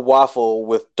eat a waffle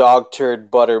with dog turd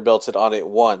butter melted on it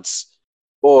once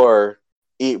or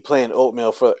eat plain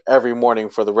oatmeal for every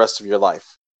morning for the rest of your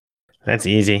life? That's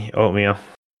easy. Oatmeal.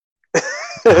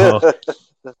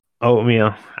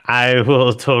 Oatmeal. I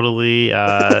will totally.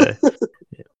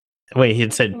 Wait, he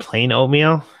had said plain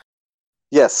oatmeal.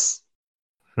 Yes.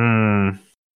 I'd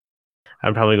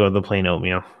probably go with the plain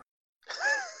oatmeal.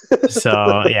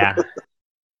 So yeah,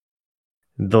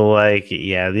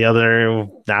 the other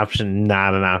option,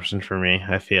 not an option for me.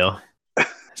 I feel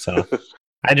so.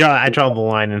 I draw the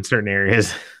line in certain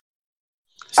areas.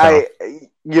 So.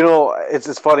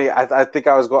 It's funny. I think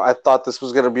I thought this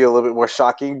was going to be a little bit more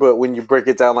shocking, but when you break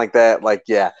it down like that, like,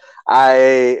 yeah,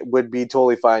 I would be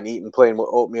totally fine eating plain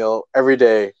oatmeal every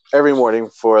day, every morning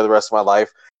for the rest of my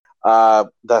life.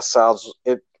 That sounds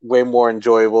way more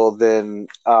enjoyable than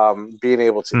being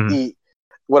able to eat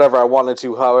whatever I wanted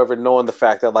to. However, knowing the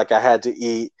fact that like I had to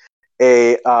eat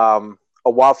a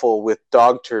waffle with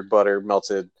dog turd butter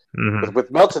melted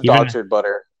with melted dog turd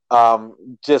butter.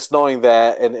 Just knowing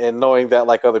that and knowing that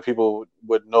like other people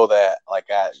would know that, like,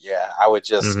 I would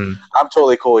just, I'm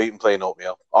totally cool eating plain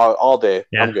oatmeal all day.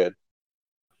 Yeah. I'm good.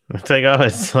 It's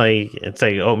like, it's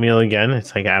like oatmeal again.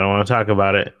 It's like, I don't want to talk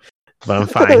about it, but I'm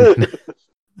fine.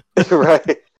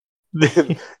 Right.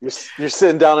 you're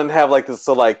sitting down and have like this.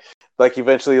 So like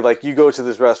eventually like you go to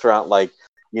this restaurant, like,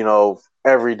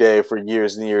 every day for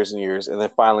years and years and years. And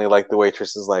then finally, like the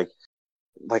waitress is like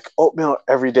oatmeal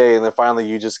every day, and then finally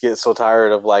you just get so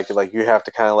tired of like you have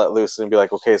to kind of let loose and be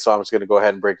like, okay, so I'm just going to go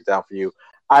ahead and break it down for you.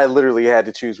 I literally had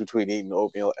to choose between eating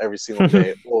oatmeal every single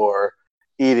day or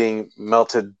eating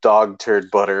melted dog turd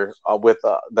butter with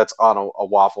that's on a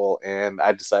waffle, and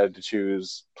I decided to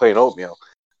choose plain oatmeal.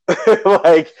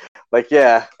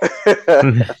 Yeah.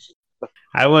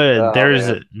 I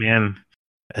would. Man,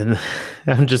 and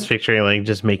I'm just picturing like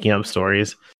just making up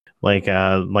stories like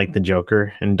the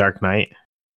Joker in Dark Knight.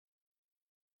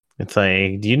 It's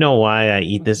like, do you know why I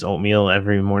eat this oatmeal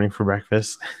every morning for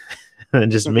breakfast?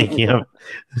 And just making up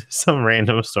some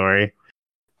random story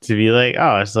to be like,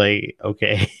 oh, it's like,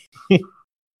 okay.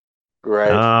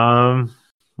 Right.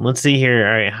 Let's see here.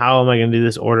 All right, how am I going to do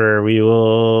this order? We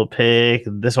will pick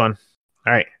this one.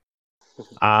 All right.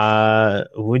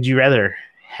 Would you rather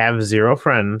have 0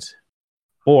 friends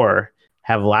or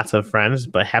have lots of friends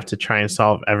but have to try and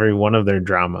solve every one of their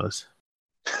dramas?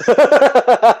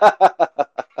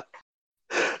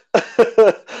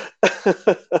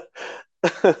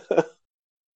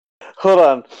 Hold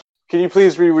on. Can you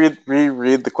please reread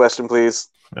the question, please?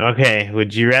 Okay.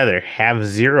 Would you rather have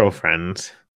 0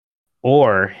 friends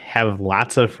or have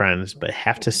lots of friends but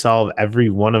have to solve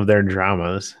every one of their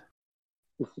dramas?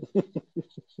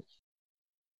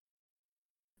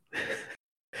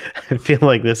 I feel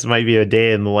like this might be a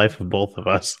day in the life of both of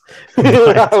us.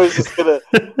 I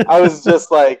was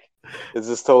just like, is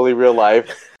this totally real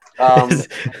life?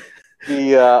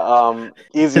 The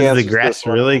easy answer. Is the grass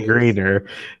really greener?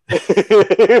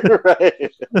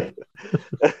 Right.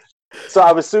 So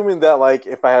I'm assuming that like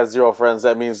if I have 0 friends,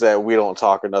 that means that we don't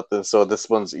talk or nothing. So this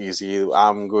one's easy.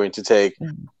 I'm going to take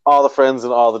all the friends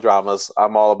and all the dramas.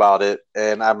 I'm all about it,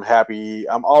 and I'm happy.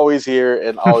 I'm always here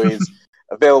and always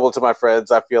available to my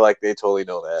friends. I feel like they totally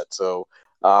know that. So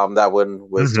that one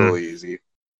was totally easy.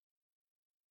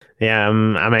 Yeah,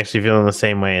 I'm actually feeling the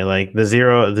same way. Like the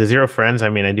zero friends, I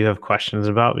mean, I do have questions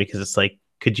about, because it's like,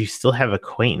 could you still have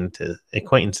acquaintances?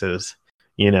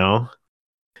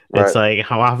 Right. It's like,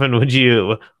 how often would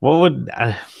you? What would?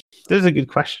 There's a good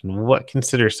question. What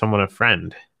considers someone a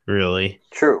friend? Really?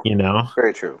 True.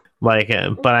 Very true. Like,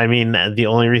 but I mean, the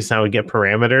only reason I would get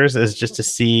parameters is just to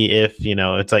see if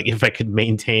it's like if I could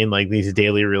maintain like these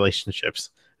daily relationships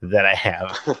that I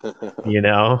have.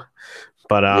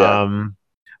 But Yeah.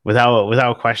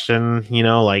 Without question,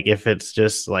 like if it's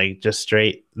just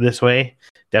straight this way,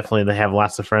 definitely they have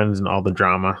lots of friends and all the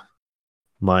drama.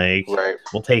 Like, right.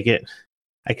 We'll take it.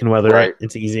 I can weather it.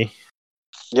 It's easy.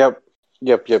 Yep.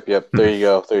 There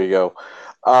you go.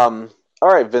 All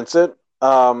right, Vincent.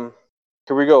 Here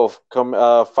we go. Come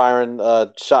firing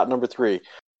shot number 3.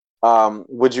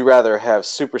 Would you rather have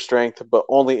super strength but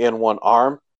only in one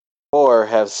arm, or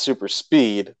have super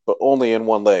speed but only in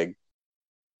one leg?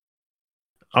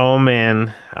 Oh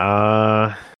man.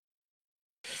 God,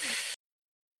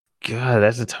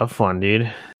 that's a tough one, dude.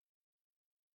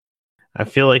 I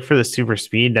feel like for the super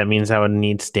speed, that means I would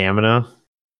need stamina,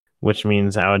 which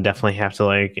means I would definitely have to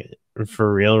like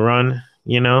for real run,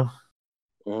 I'm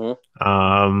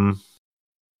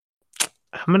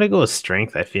gonna go with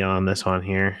strength, I feel, on this one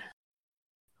here.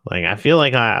 Like, I feel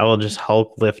like I will just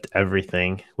Hulk lift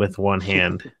everything with one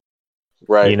hand.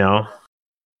 Right.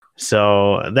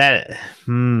 So that, I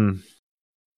don't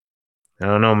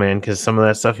know, man, because some of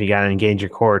that stuff you gotta engage your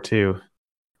core too.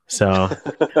 So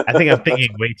I think I'm thinking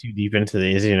way too deep into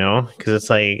these, because it's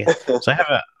like, so I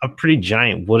have a pretty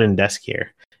giant wooden desk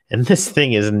here, And this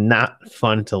thing is not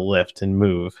fun to lift and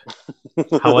move.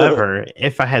 However,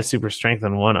 if I had super strength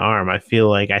on one arm, I feel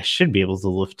like I should be able to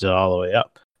lift it all the way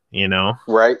up, you know?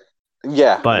 Right?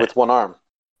 Yeah, But with one arm.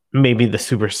 maybe the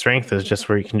super strength is just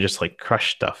where you can just like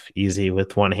crush stuff easy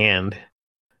with one hand,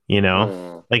 you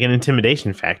know? Like an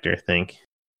intimidation factor, I think.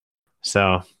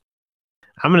 So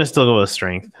I'm going to still go with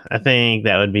strength. I think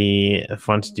that would be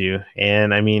fun to do.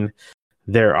 And I mean,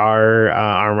 there are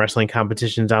arm wrestling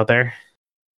competitions out there.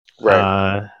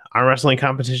 Right. Arm wrestling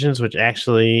competitions, which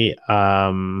actually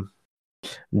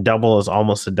double as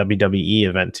almost a WWE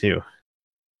event too.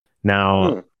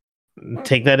 Now,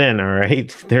 take that in, all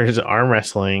right? There's arm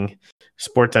wrestling,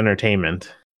 sports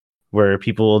entertainment, where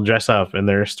people will dress up in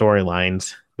their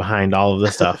storylines behind all of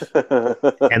the stuff.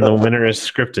 And the winner is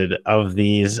scripted of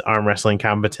these arm wrestling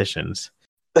competitions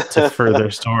to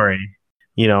further story,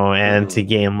 you know, and to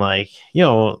gain like, you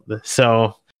know,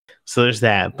 so there's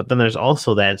that. But then there's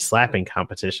also that slapping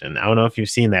competition. I don't know if you've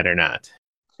seen that or not.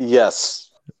 Yes.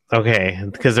 Okay,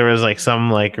 because there was like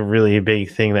some like really big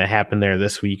thing that happened there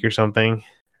this week or something,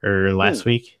 or last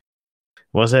week,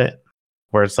 was it?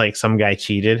 Where it's like some guy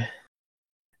cheated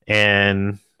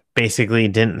and basically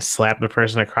didn't slap the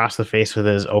person across the face with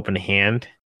his open hand.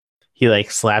 He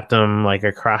like slapped him like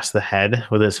across the head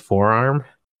with his forearm.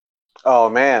 Oh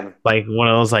man. Like one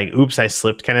of those like oops I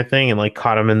slipped kind of thing, and like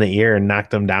caught him in the ear and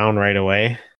knocked him down right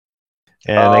away.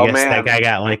 And I guess that guy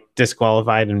got like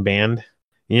disqualified and banned,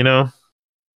 you know?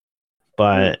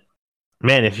 But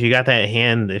man, if you got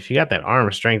that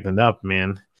arm strengthened up,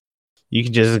 man, you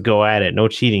can just go at it. No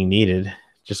cheating needed.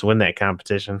 Just win that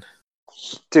competition.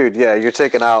 Dude, yeah, you're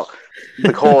taking out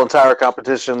the whole entire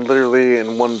competition literally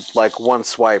in one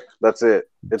swipe. That's it.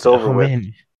 It's over with.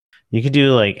 Man. You could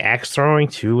do like axe throwing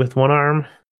too with one arm.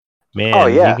 Man, oh,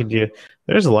 yeah. You could do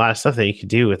there's a lot of stuff that you could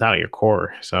do without your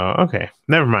core. So okay.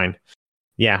 Never mind.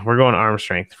 Yeah, we're going arm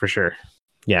strength for sure.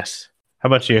 Yes. How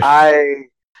about you? I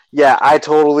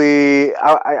totally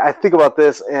I think about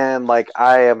this, and like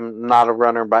I am not a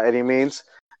runner by any means,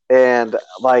 and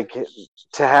like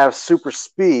to have super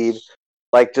speed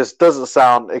like just doesn't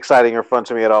sound exciting or fun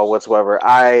to me at all whatsoever.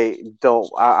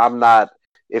 I'm not,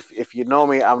 if you know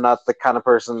me, I'm not the kind of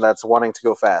person that's wanting to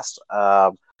go fast.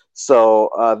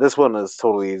 So this one is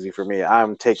totally easy for me.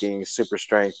 I'm taking super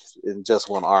strength in just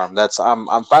one arm.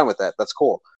 I'm fine with that. That's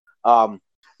cool.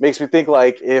 Makes me think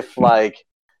like if like,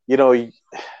 you know,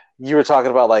 you were talking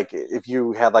about like if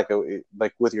you had like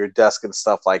with your desk and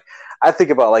stuff, like I think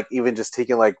about like even just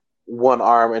taking like one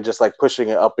arm and just like pushing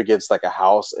it up against like a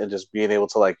house and just being able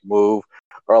to like move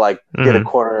or like get a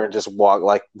corner and just walk,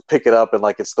 like pick it up and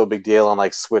like it's no big deal and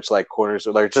like switch like corners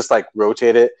or like just like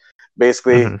rotate it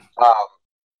basically.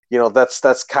 You know,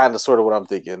 that's kind of sort of what I'm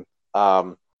thinking.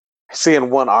 Seeing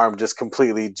one arm just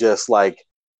completely just like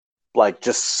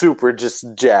just super just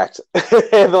jacked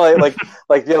and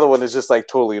like the other one is just like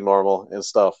totally normal and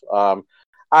stuff.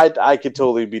 I could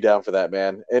totally be down for that,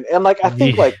 man. And like I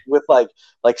think like with like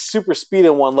super speed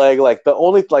in one leg, like the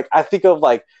only like I think of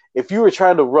like if you were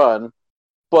trying to run,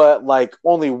 but like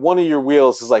only one of your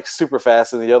wheels is like super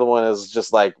fast and the other one is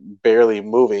just like barely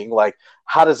moving, like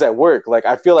how does that work? Like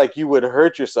I feel like you would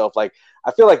hurt yourself. Like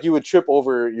I feel like you would trip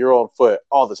over your own foot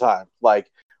all the time.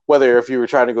 Like whether if you were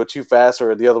trying to go too fast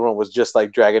or the other one was just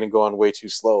like dragging and going way too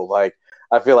slow. Like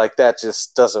I feel like that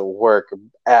just doesn't work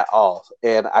at all.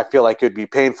 And I feel like it would be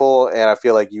painful and I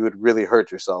feel like you would really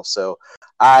hurt yourself. So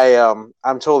I'm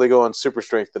totally going super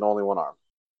strength in only one arm.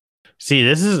 See,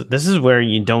 this is where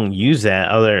you don't use that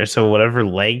other. So whatever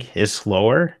leg is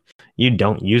slower, you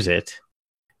don't use it.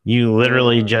 You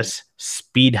literally just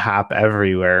speed hop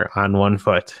everywhere on one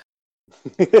foot.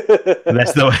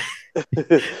 That's the way.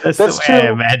 That's the way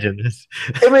I imagine this.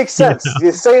 It makes sense. You know?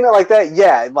 You're saying it like that,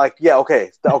 yeah. Like, yeah,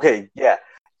 okay, yeah.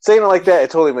 Saying it like that,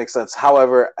 it totally makes sense.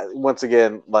 However, once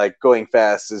again, like going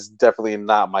fast is definitely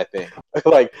not my thing.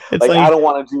 like I don't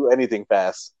want to do anything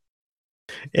fast.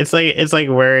 It's like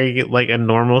wearing like a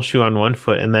normal shoe on one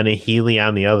foot and then a Heeley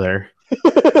on the other.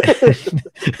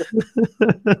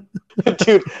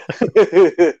 Dude,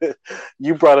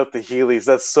 you brought up the Heelys.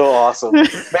 That's so awesome,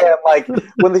 man. Like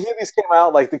when the Heelys came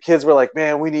out, like the kids were like,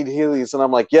 "Man, we need Heelys," and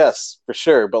I'm like, "Yes, for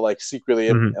sure." But like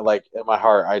secretly, like in my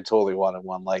heart, I totally wanted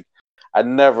one. Like I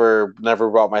never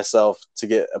brought myself to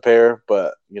get a pair,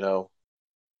 but you know,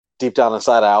 deep down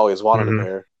inside, I always wanted a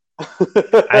pair.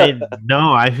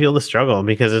 I feel the struggle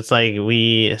because it's like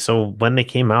so when they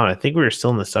came out, I think we were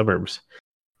still in the suburbs.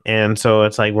 And so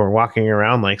it's like we're walking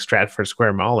around like Stratford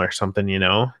Square Mall or something, you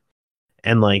know?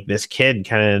 And like this kid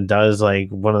kind of does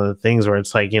like one of the things where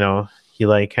it's like, you know, he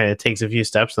like kind of takes a few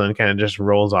steps and then kind of just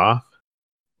rolls off.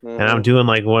 And I'm doing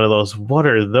like one of those, what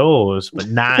are those? But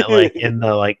not like in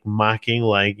the like mocking,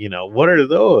 like, what are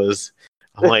those?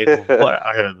 I'm like, what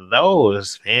are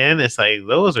those, man? It's like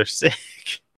those are sick.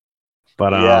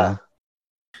 But Yeah.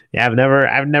 yeah, I've never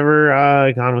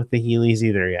gone with the Heelys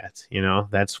either yet.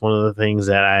 That's one of the things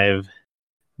that I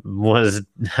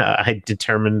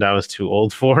determined I was too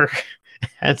old for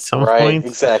at some Right, point.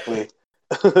 exactly.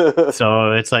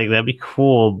 So it's like that'd be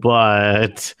cool,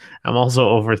 but I'm also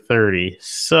over 30,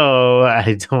 so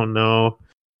I don't know.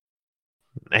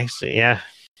 Actually, yeah.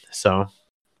 So,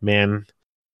 man,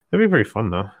 that'd be pretty fun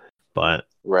though. But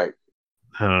Right.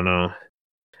 I don't know.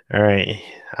 All right.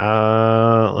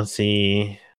 Let's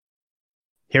see.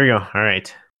 Here we go. All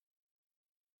right.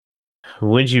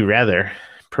 Would you rather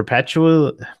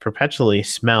perpetually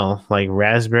smell like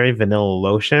raspberry vanilla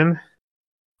lotion,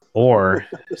 or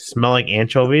smell like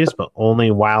anchovies but only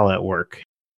while at work?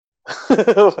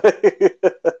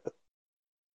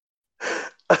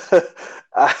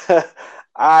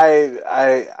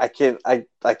 I can't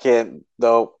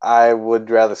though. I would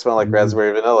rather smell like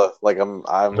raspberry vanilla. Like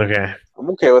Okay. I'm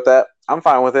okay with that. I'm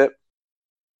fine with it.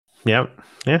 Yep.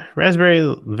 Yeah.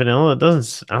 Raspberry vanilla I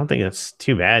don't think it's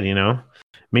too bad,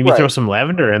 Maybe throw Right. some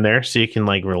lavender in there so you can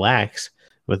like relax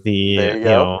with There you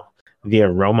go. the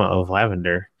aroma of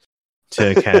lavender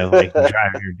to kind of like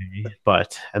drive your day.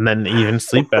 And then even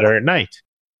sleep better at night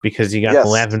because you got the Yes.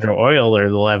 lavender oil or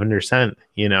the lavender scent,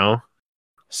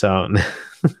 So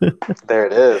There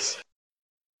it is.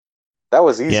 That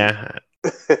was easy. yeah.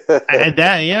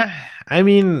 I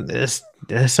mean,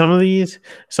 some of these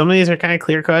are kind of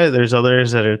clear cut. There's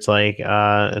others that it's like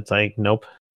nope.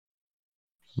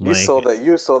 You sold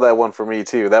that one for me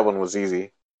too. That one was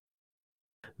easy.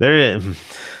 There.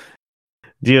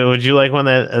 Would you like one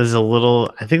that is a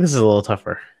little? I think this is a little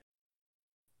tougher.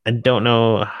 I don't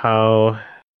know how.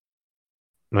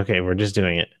 Okay, we're just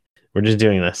doing it. We're just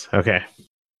doing this. Okay.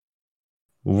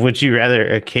 Would you rather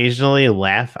occasionally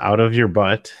laugh out of your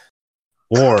butt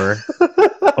or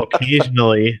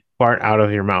occasionally fart out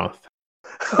of your mouth?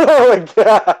 Oh my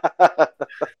god.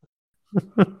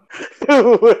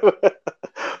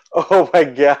 Oh my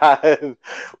god.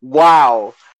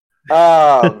 Wow.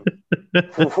 Wow.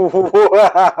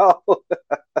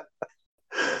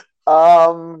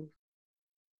 Um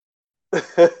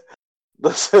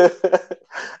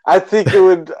I think it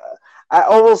would I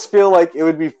almost feel like it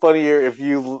would be funnier if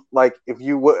you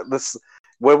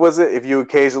what was it? If you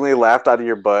occasionally laughed out of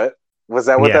your butt? Was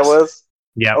that what that was?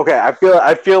 Yeah. Okay, I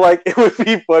feel like it would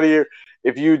be funnier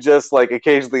if you just like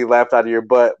occasionally laughed out of your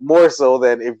butt, more so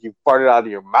than if you farted out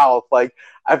of your mouth. Like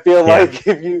I feel like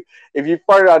if you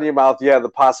farted out of your mouth, you have the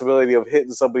possibility of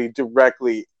hitting somebody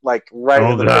directly, like right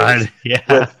in the face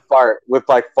with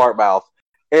fart mouth.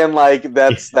 And like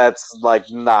that's like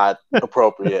not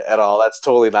appropriate at all. That's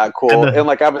totally not cool. And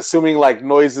like I'm assuming like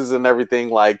noises and everything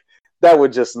like that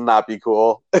would just not be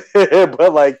cool.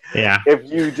 But like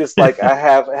if you just like I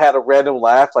have had a random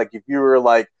laugh, like if you were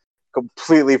like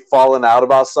completely falling out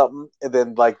about something and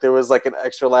then like there was like an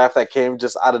extra laugh that came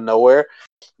just out of nowhere,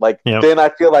 like then I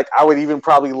feel like I would even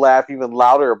probably laugh even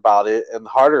louder about it and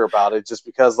harder about it just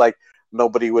because like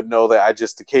nobody would know that I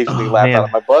just occasionally laughed out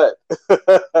of my butt.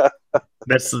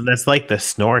 That's like the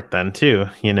snort then too,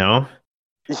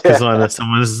 because when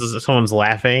someone's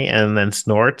laughing and then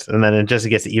snorts and then it just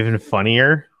gets even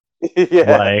funnier.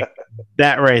 Yeah, like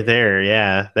that right there.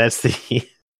 Yeah, that's the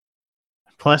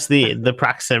plus the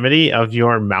proximity of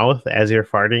your mouth as you're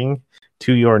farting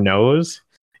to your nose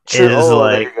is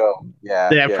like there you go.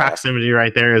 that proximity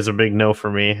right there is a big no for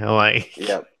me. Like,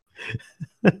 yep.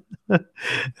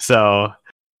 So,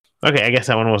 okay, I guess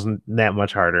that one wasn't that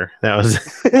much harder. That was,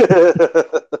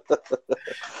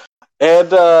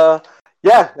 and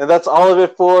and that's all of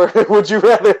it for Would You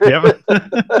Rather. Yep.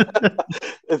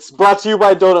 It's brought to you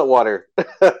by Donut Water.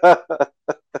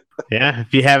 Yeah,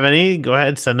 if you have any, go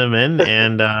ahead, send them in,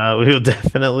 and we'll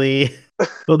definitely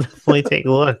take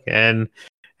a look. And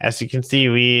as you can see,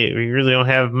 we really don't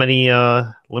have many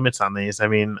limits on these. I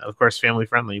mean, of course, family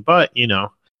friendly, but if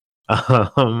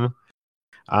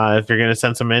you're gonna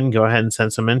send some in, go ahead and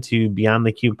send some in to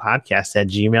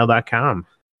beyondthecubepodcast@gmail.com.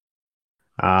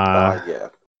 Yeah.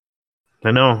 I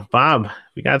know, Bob.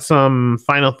 We got some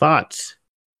final thoughts.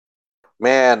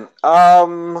 Man,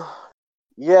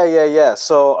 yeah.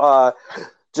 So,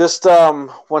 just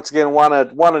once again,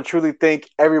 want to truly thank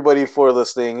everybody for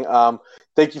listening.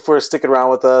 Thank you for sticking around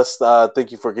with us.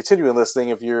 Thank you for continuing listening.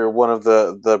 If you're one of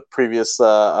the previous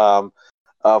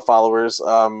followers,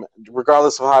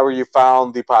 regardless of how you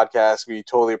found the podcast, we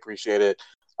totally appreciate it.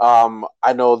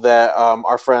 I know that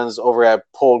our friends over at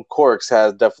Pulled Corks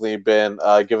has definitely been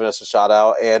giving us a shout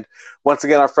out, and once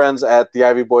again, our friends at the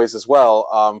Ivy Boys as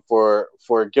well for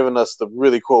giving us the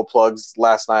really cool plugs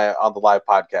last night on the live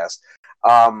podcast.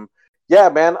 Yeah,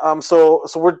 man. So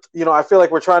we're, I feel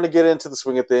like we're trying to get into the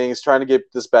swing of things, trying to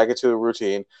get this back into a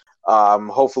routine.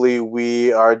 Hopefully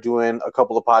we are doing a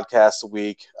couple of podcasts a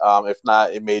week. If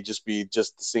not, it may just be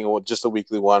just a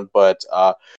weekly one, but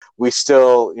we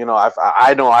still,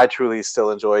 I know I truly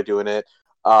still enjoy doing it.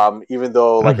 Even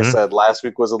though, like I said, last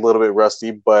week was a little bit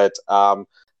rusty, but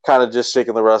kind of just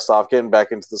shaking the rust off, getting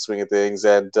back into the swing of things.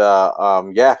 And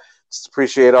yeah, just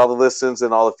appreciate all the listens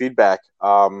and all the feedback.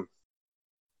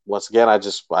 Once again, I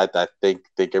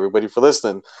thank everybody for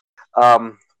listening.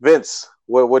 Vince,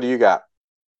 what do you got?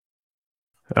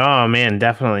 Oh man,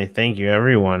 definitely. Thank you,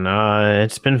 everyone.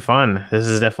 It's been fun. This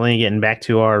is definitely getting back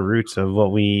to our roots of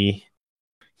what we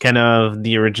kind of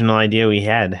the original idea we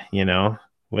had,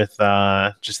 with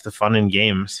just the fun in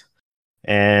games.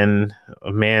 And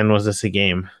man, was this a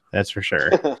game? That's for sure.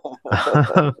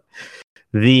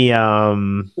 Really,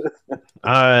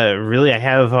 I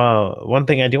have one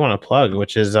thing I do want to plug,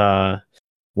 which is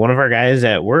one of our guys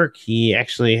at work. He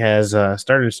actually has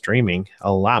started streaming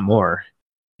a lot more.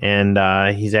 And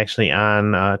he's actually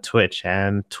on Twitch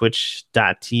and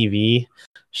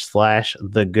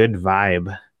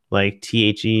twitch.tv/thegoodvibe, like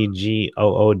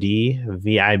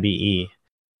TheGoodVibe.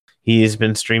 He's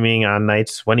been streaming on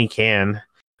nights when he can.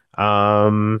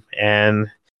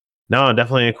 And no,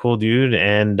 definitely a cool dude.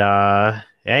 And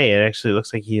hey, it actually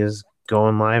looks like he is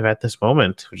going live at this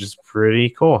moment, which is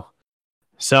pretty cool.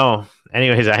 So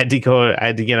anyways, I had to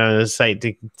get on his site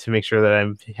to make sure that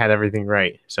I had everything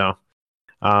right. So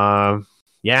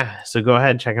yeah, so go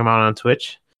ahead, check him out on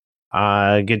Twitch.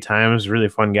 Good times, really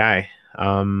fun guy.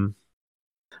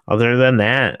 Other than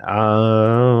that,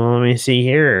 let me see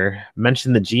here.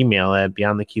 Mention the Gmail at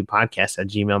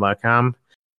beyondthecubepodcast@gmail.com.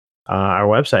 Our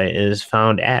website is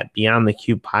found at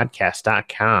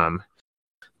beyondthecubepodcast.com.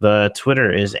 The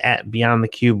Twitter is at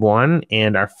beyondthecube1,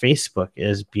 and our Facebook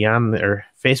is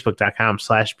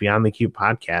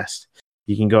facebook.com/beyondthecubepodcast.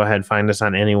 You can go ahead and find us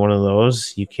on any one of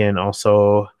those. You can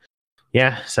also,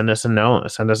 send us a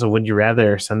note, send us a would you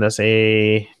rather, send us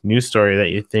a news story that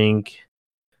you think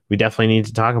we definitely need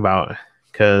to talk about,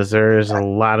 because there's a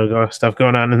lot of stuff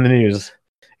going on in the news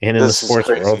and in the sports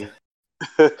world.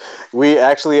 We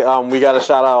actually we got a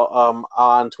shout out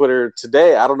on Twitter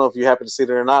today. I don't know if you happen to see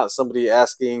it or not. Somebody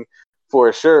asking for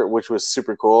a shirt, which was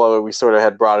super cool. We sort of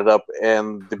had brought it up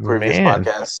in the previous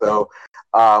podcast.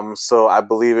 So I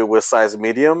believe it was size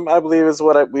medium, I believe is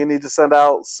what we need to send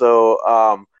out. So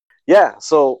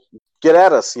so get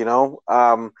at us,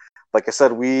 like I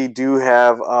said, we do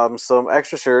have some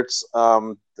extra shirts,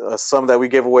 some that we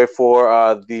gave away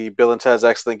for the Bill and Ted's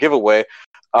Excellent Giveaway.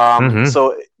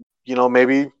 So,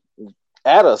 maybe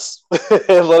add us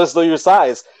and let us know your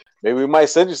size. Maybe we might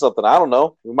send you something. I don't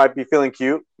know. We might be feeling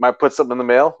cute. Might put something in the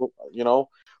mail,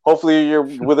 Hopefully you're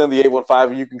within the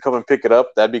 815. You can come and pick it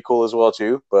up. That'd be cool as well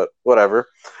too. But whatever.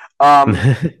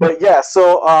 But yeah.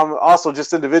 So also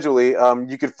just individually,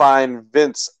 you can find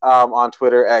Vince on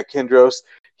Twitter at Kindros.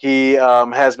 He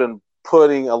has been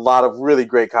putting a lot of really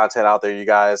great content out there. You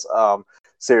guys,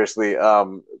 seriously,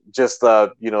 just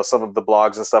some of the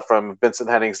blogs and stuff from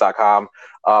VincentHennings.com.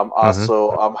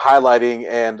 Also highlighting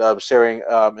and sharing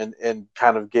and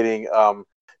kind of getting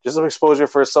just some exposure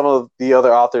for some of the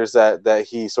other authors that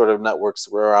he sort of networks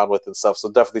around with and stuff. So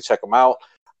definitely check him out.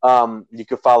 You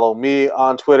can follow me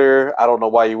on Twitter. I don't know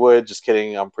why you would. Just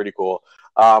kidding. I'm pretty cool.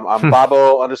 I'm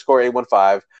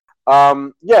Bobo_815.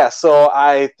 So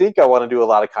I think I want to do a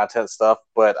lot of content stuff,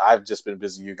 but I've just been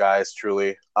busy, you guys,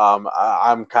 truly.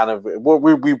 I'm kind of,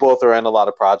 we both are in a lot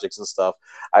of projects and stuff.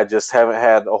 I just haven't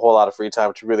had a whole lot of free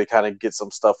time to really kind of get some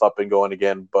stuff up and going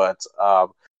again. But,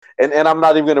 and I'm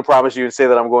not even going to promise you and say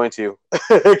that I'm going to,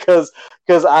 because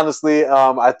honestly,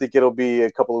 I think it'll be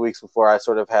a couple of weeks before I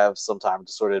sort of have some time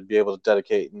to sort of be able to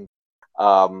dedicate and,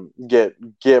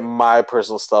 get my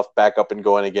personal stuff back up and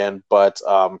going again. But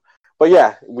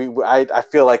yeah, I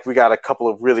feel like we got a couple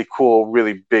of really cool,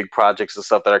 really big projects and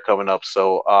stuff that are coming up.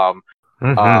 So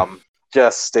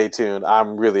just stay tuned.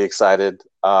 I'm really excited.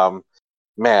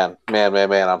 Man,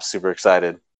 I'm super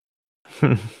excited.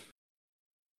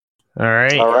 All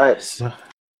right. So,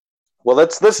 well,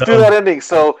 let's do that ending.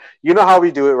 So you know how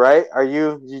we do it, right? Are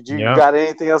you got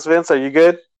anything else, Vince? Are you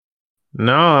good?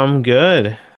 No, I'm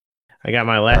good. I got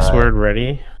my last word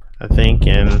ready, I think,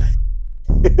 and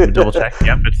double check.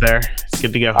 Yep, it's there. It's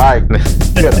good to go. All right,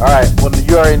 good. All right. Well,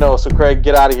 you already know. So, Craig,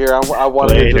 get out of here. I want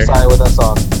to decide with that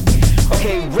song.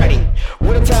 Okay, ready.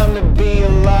 What a time to be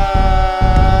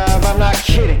alive.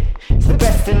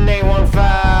 Destinate 1-5.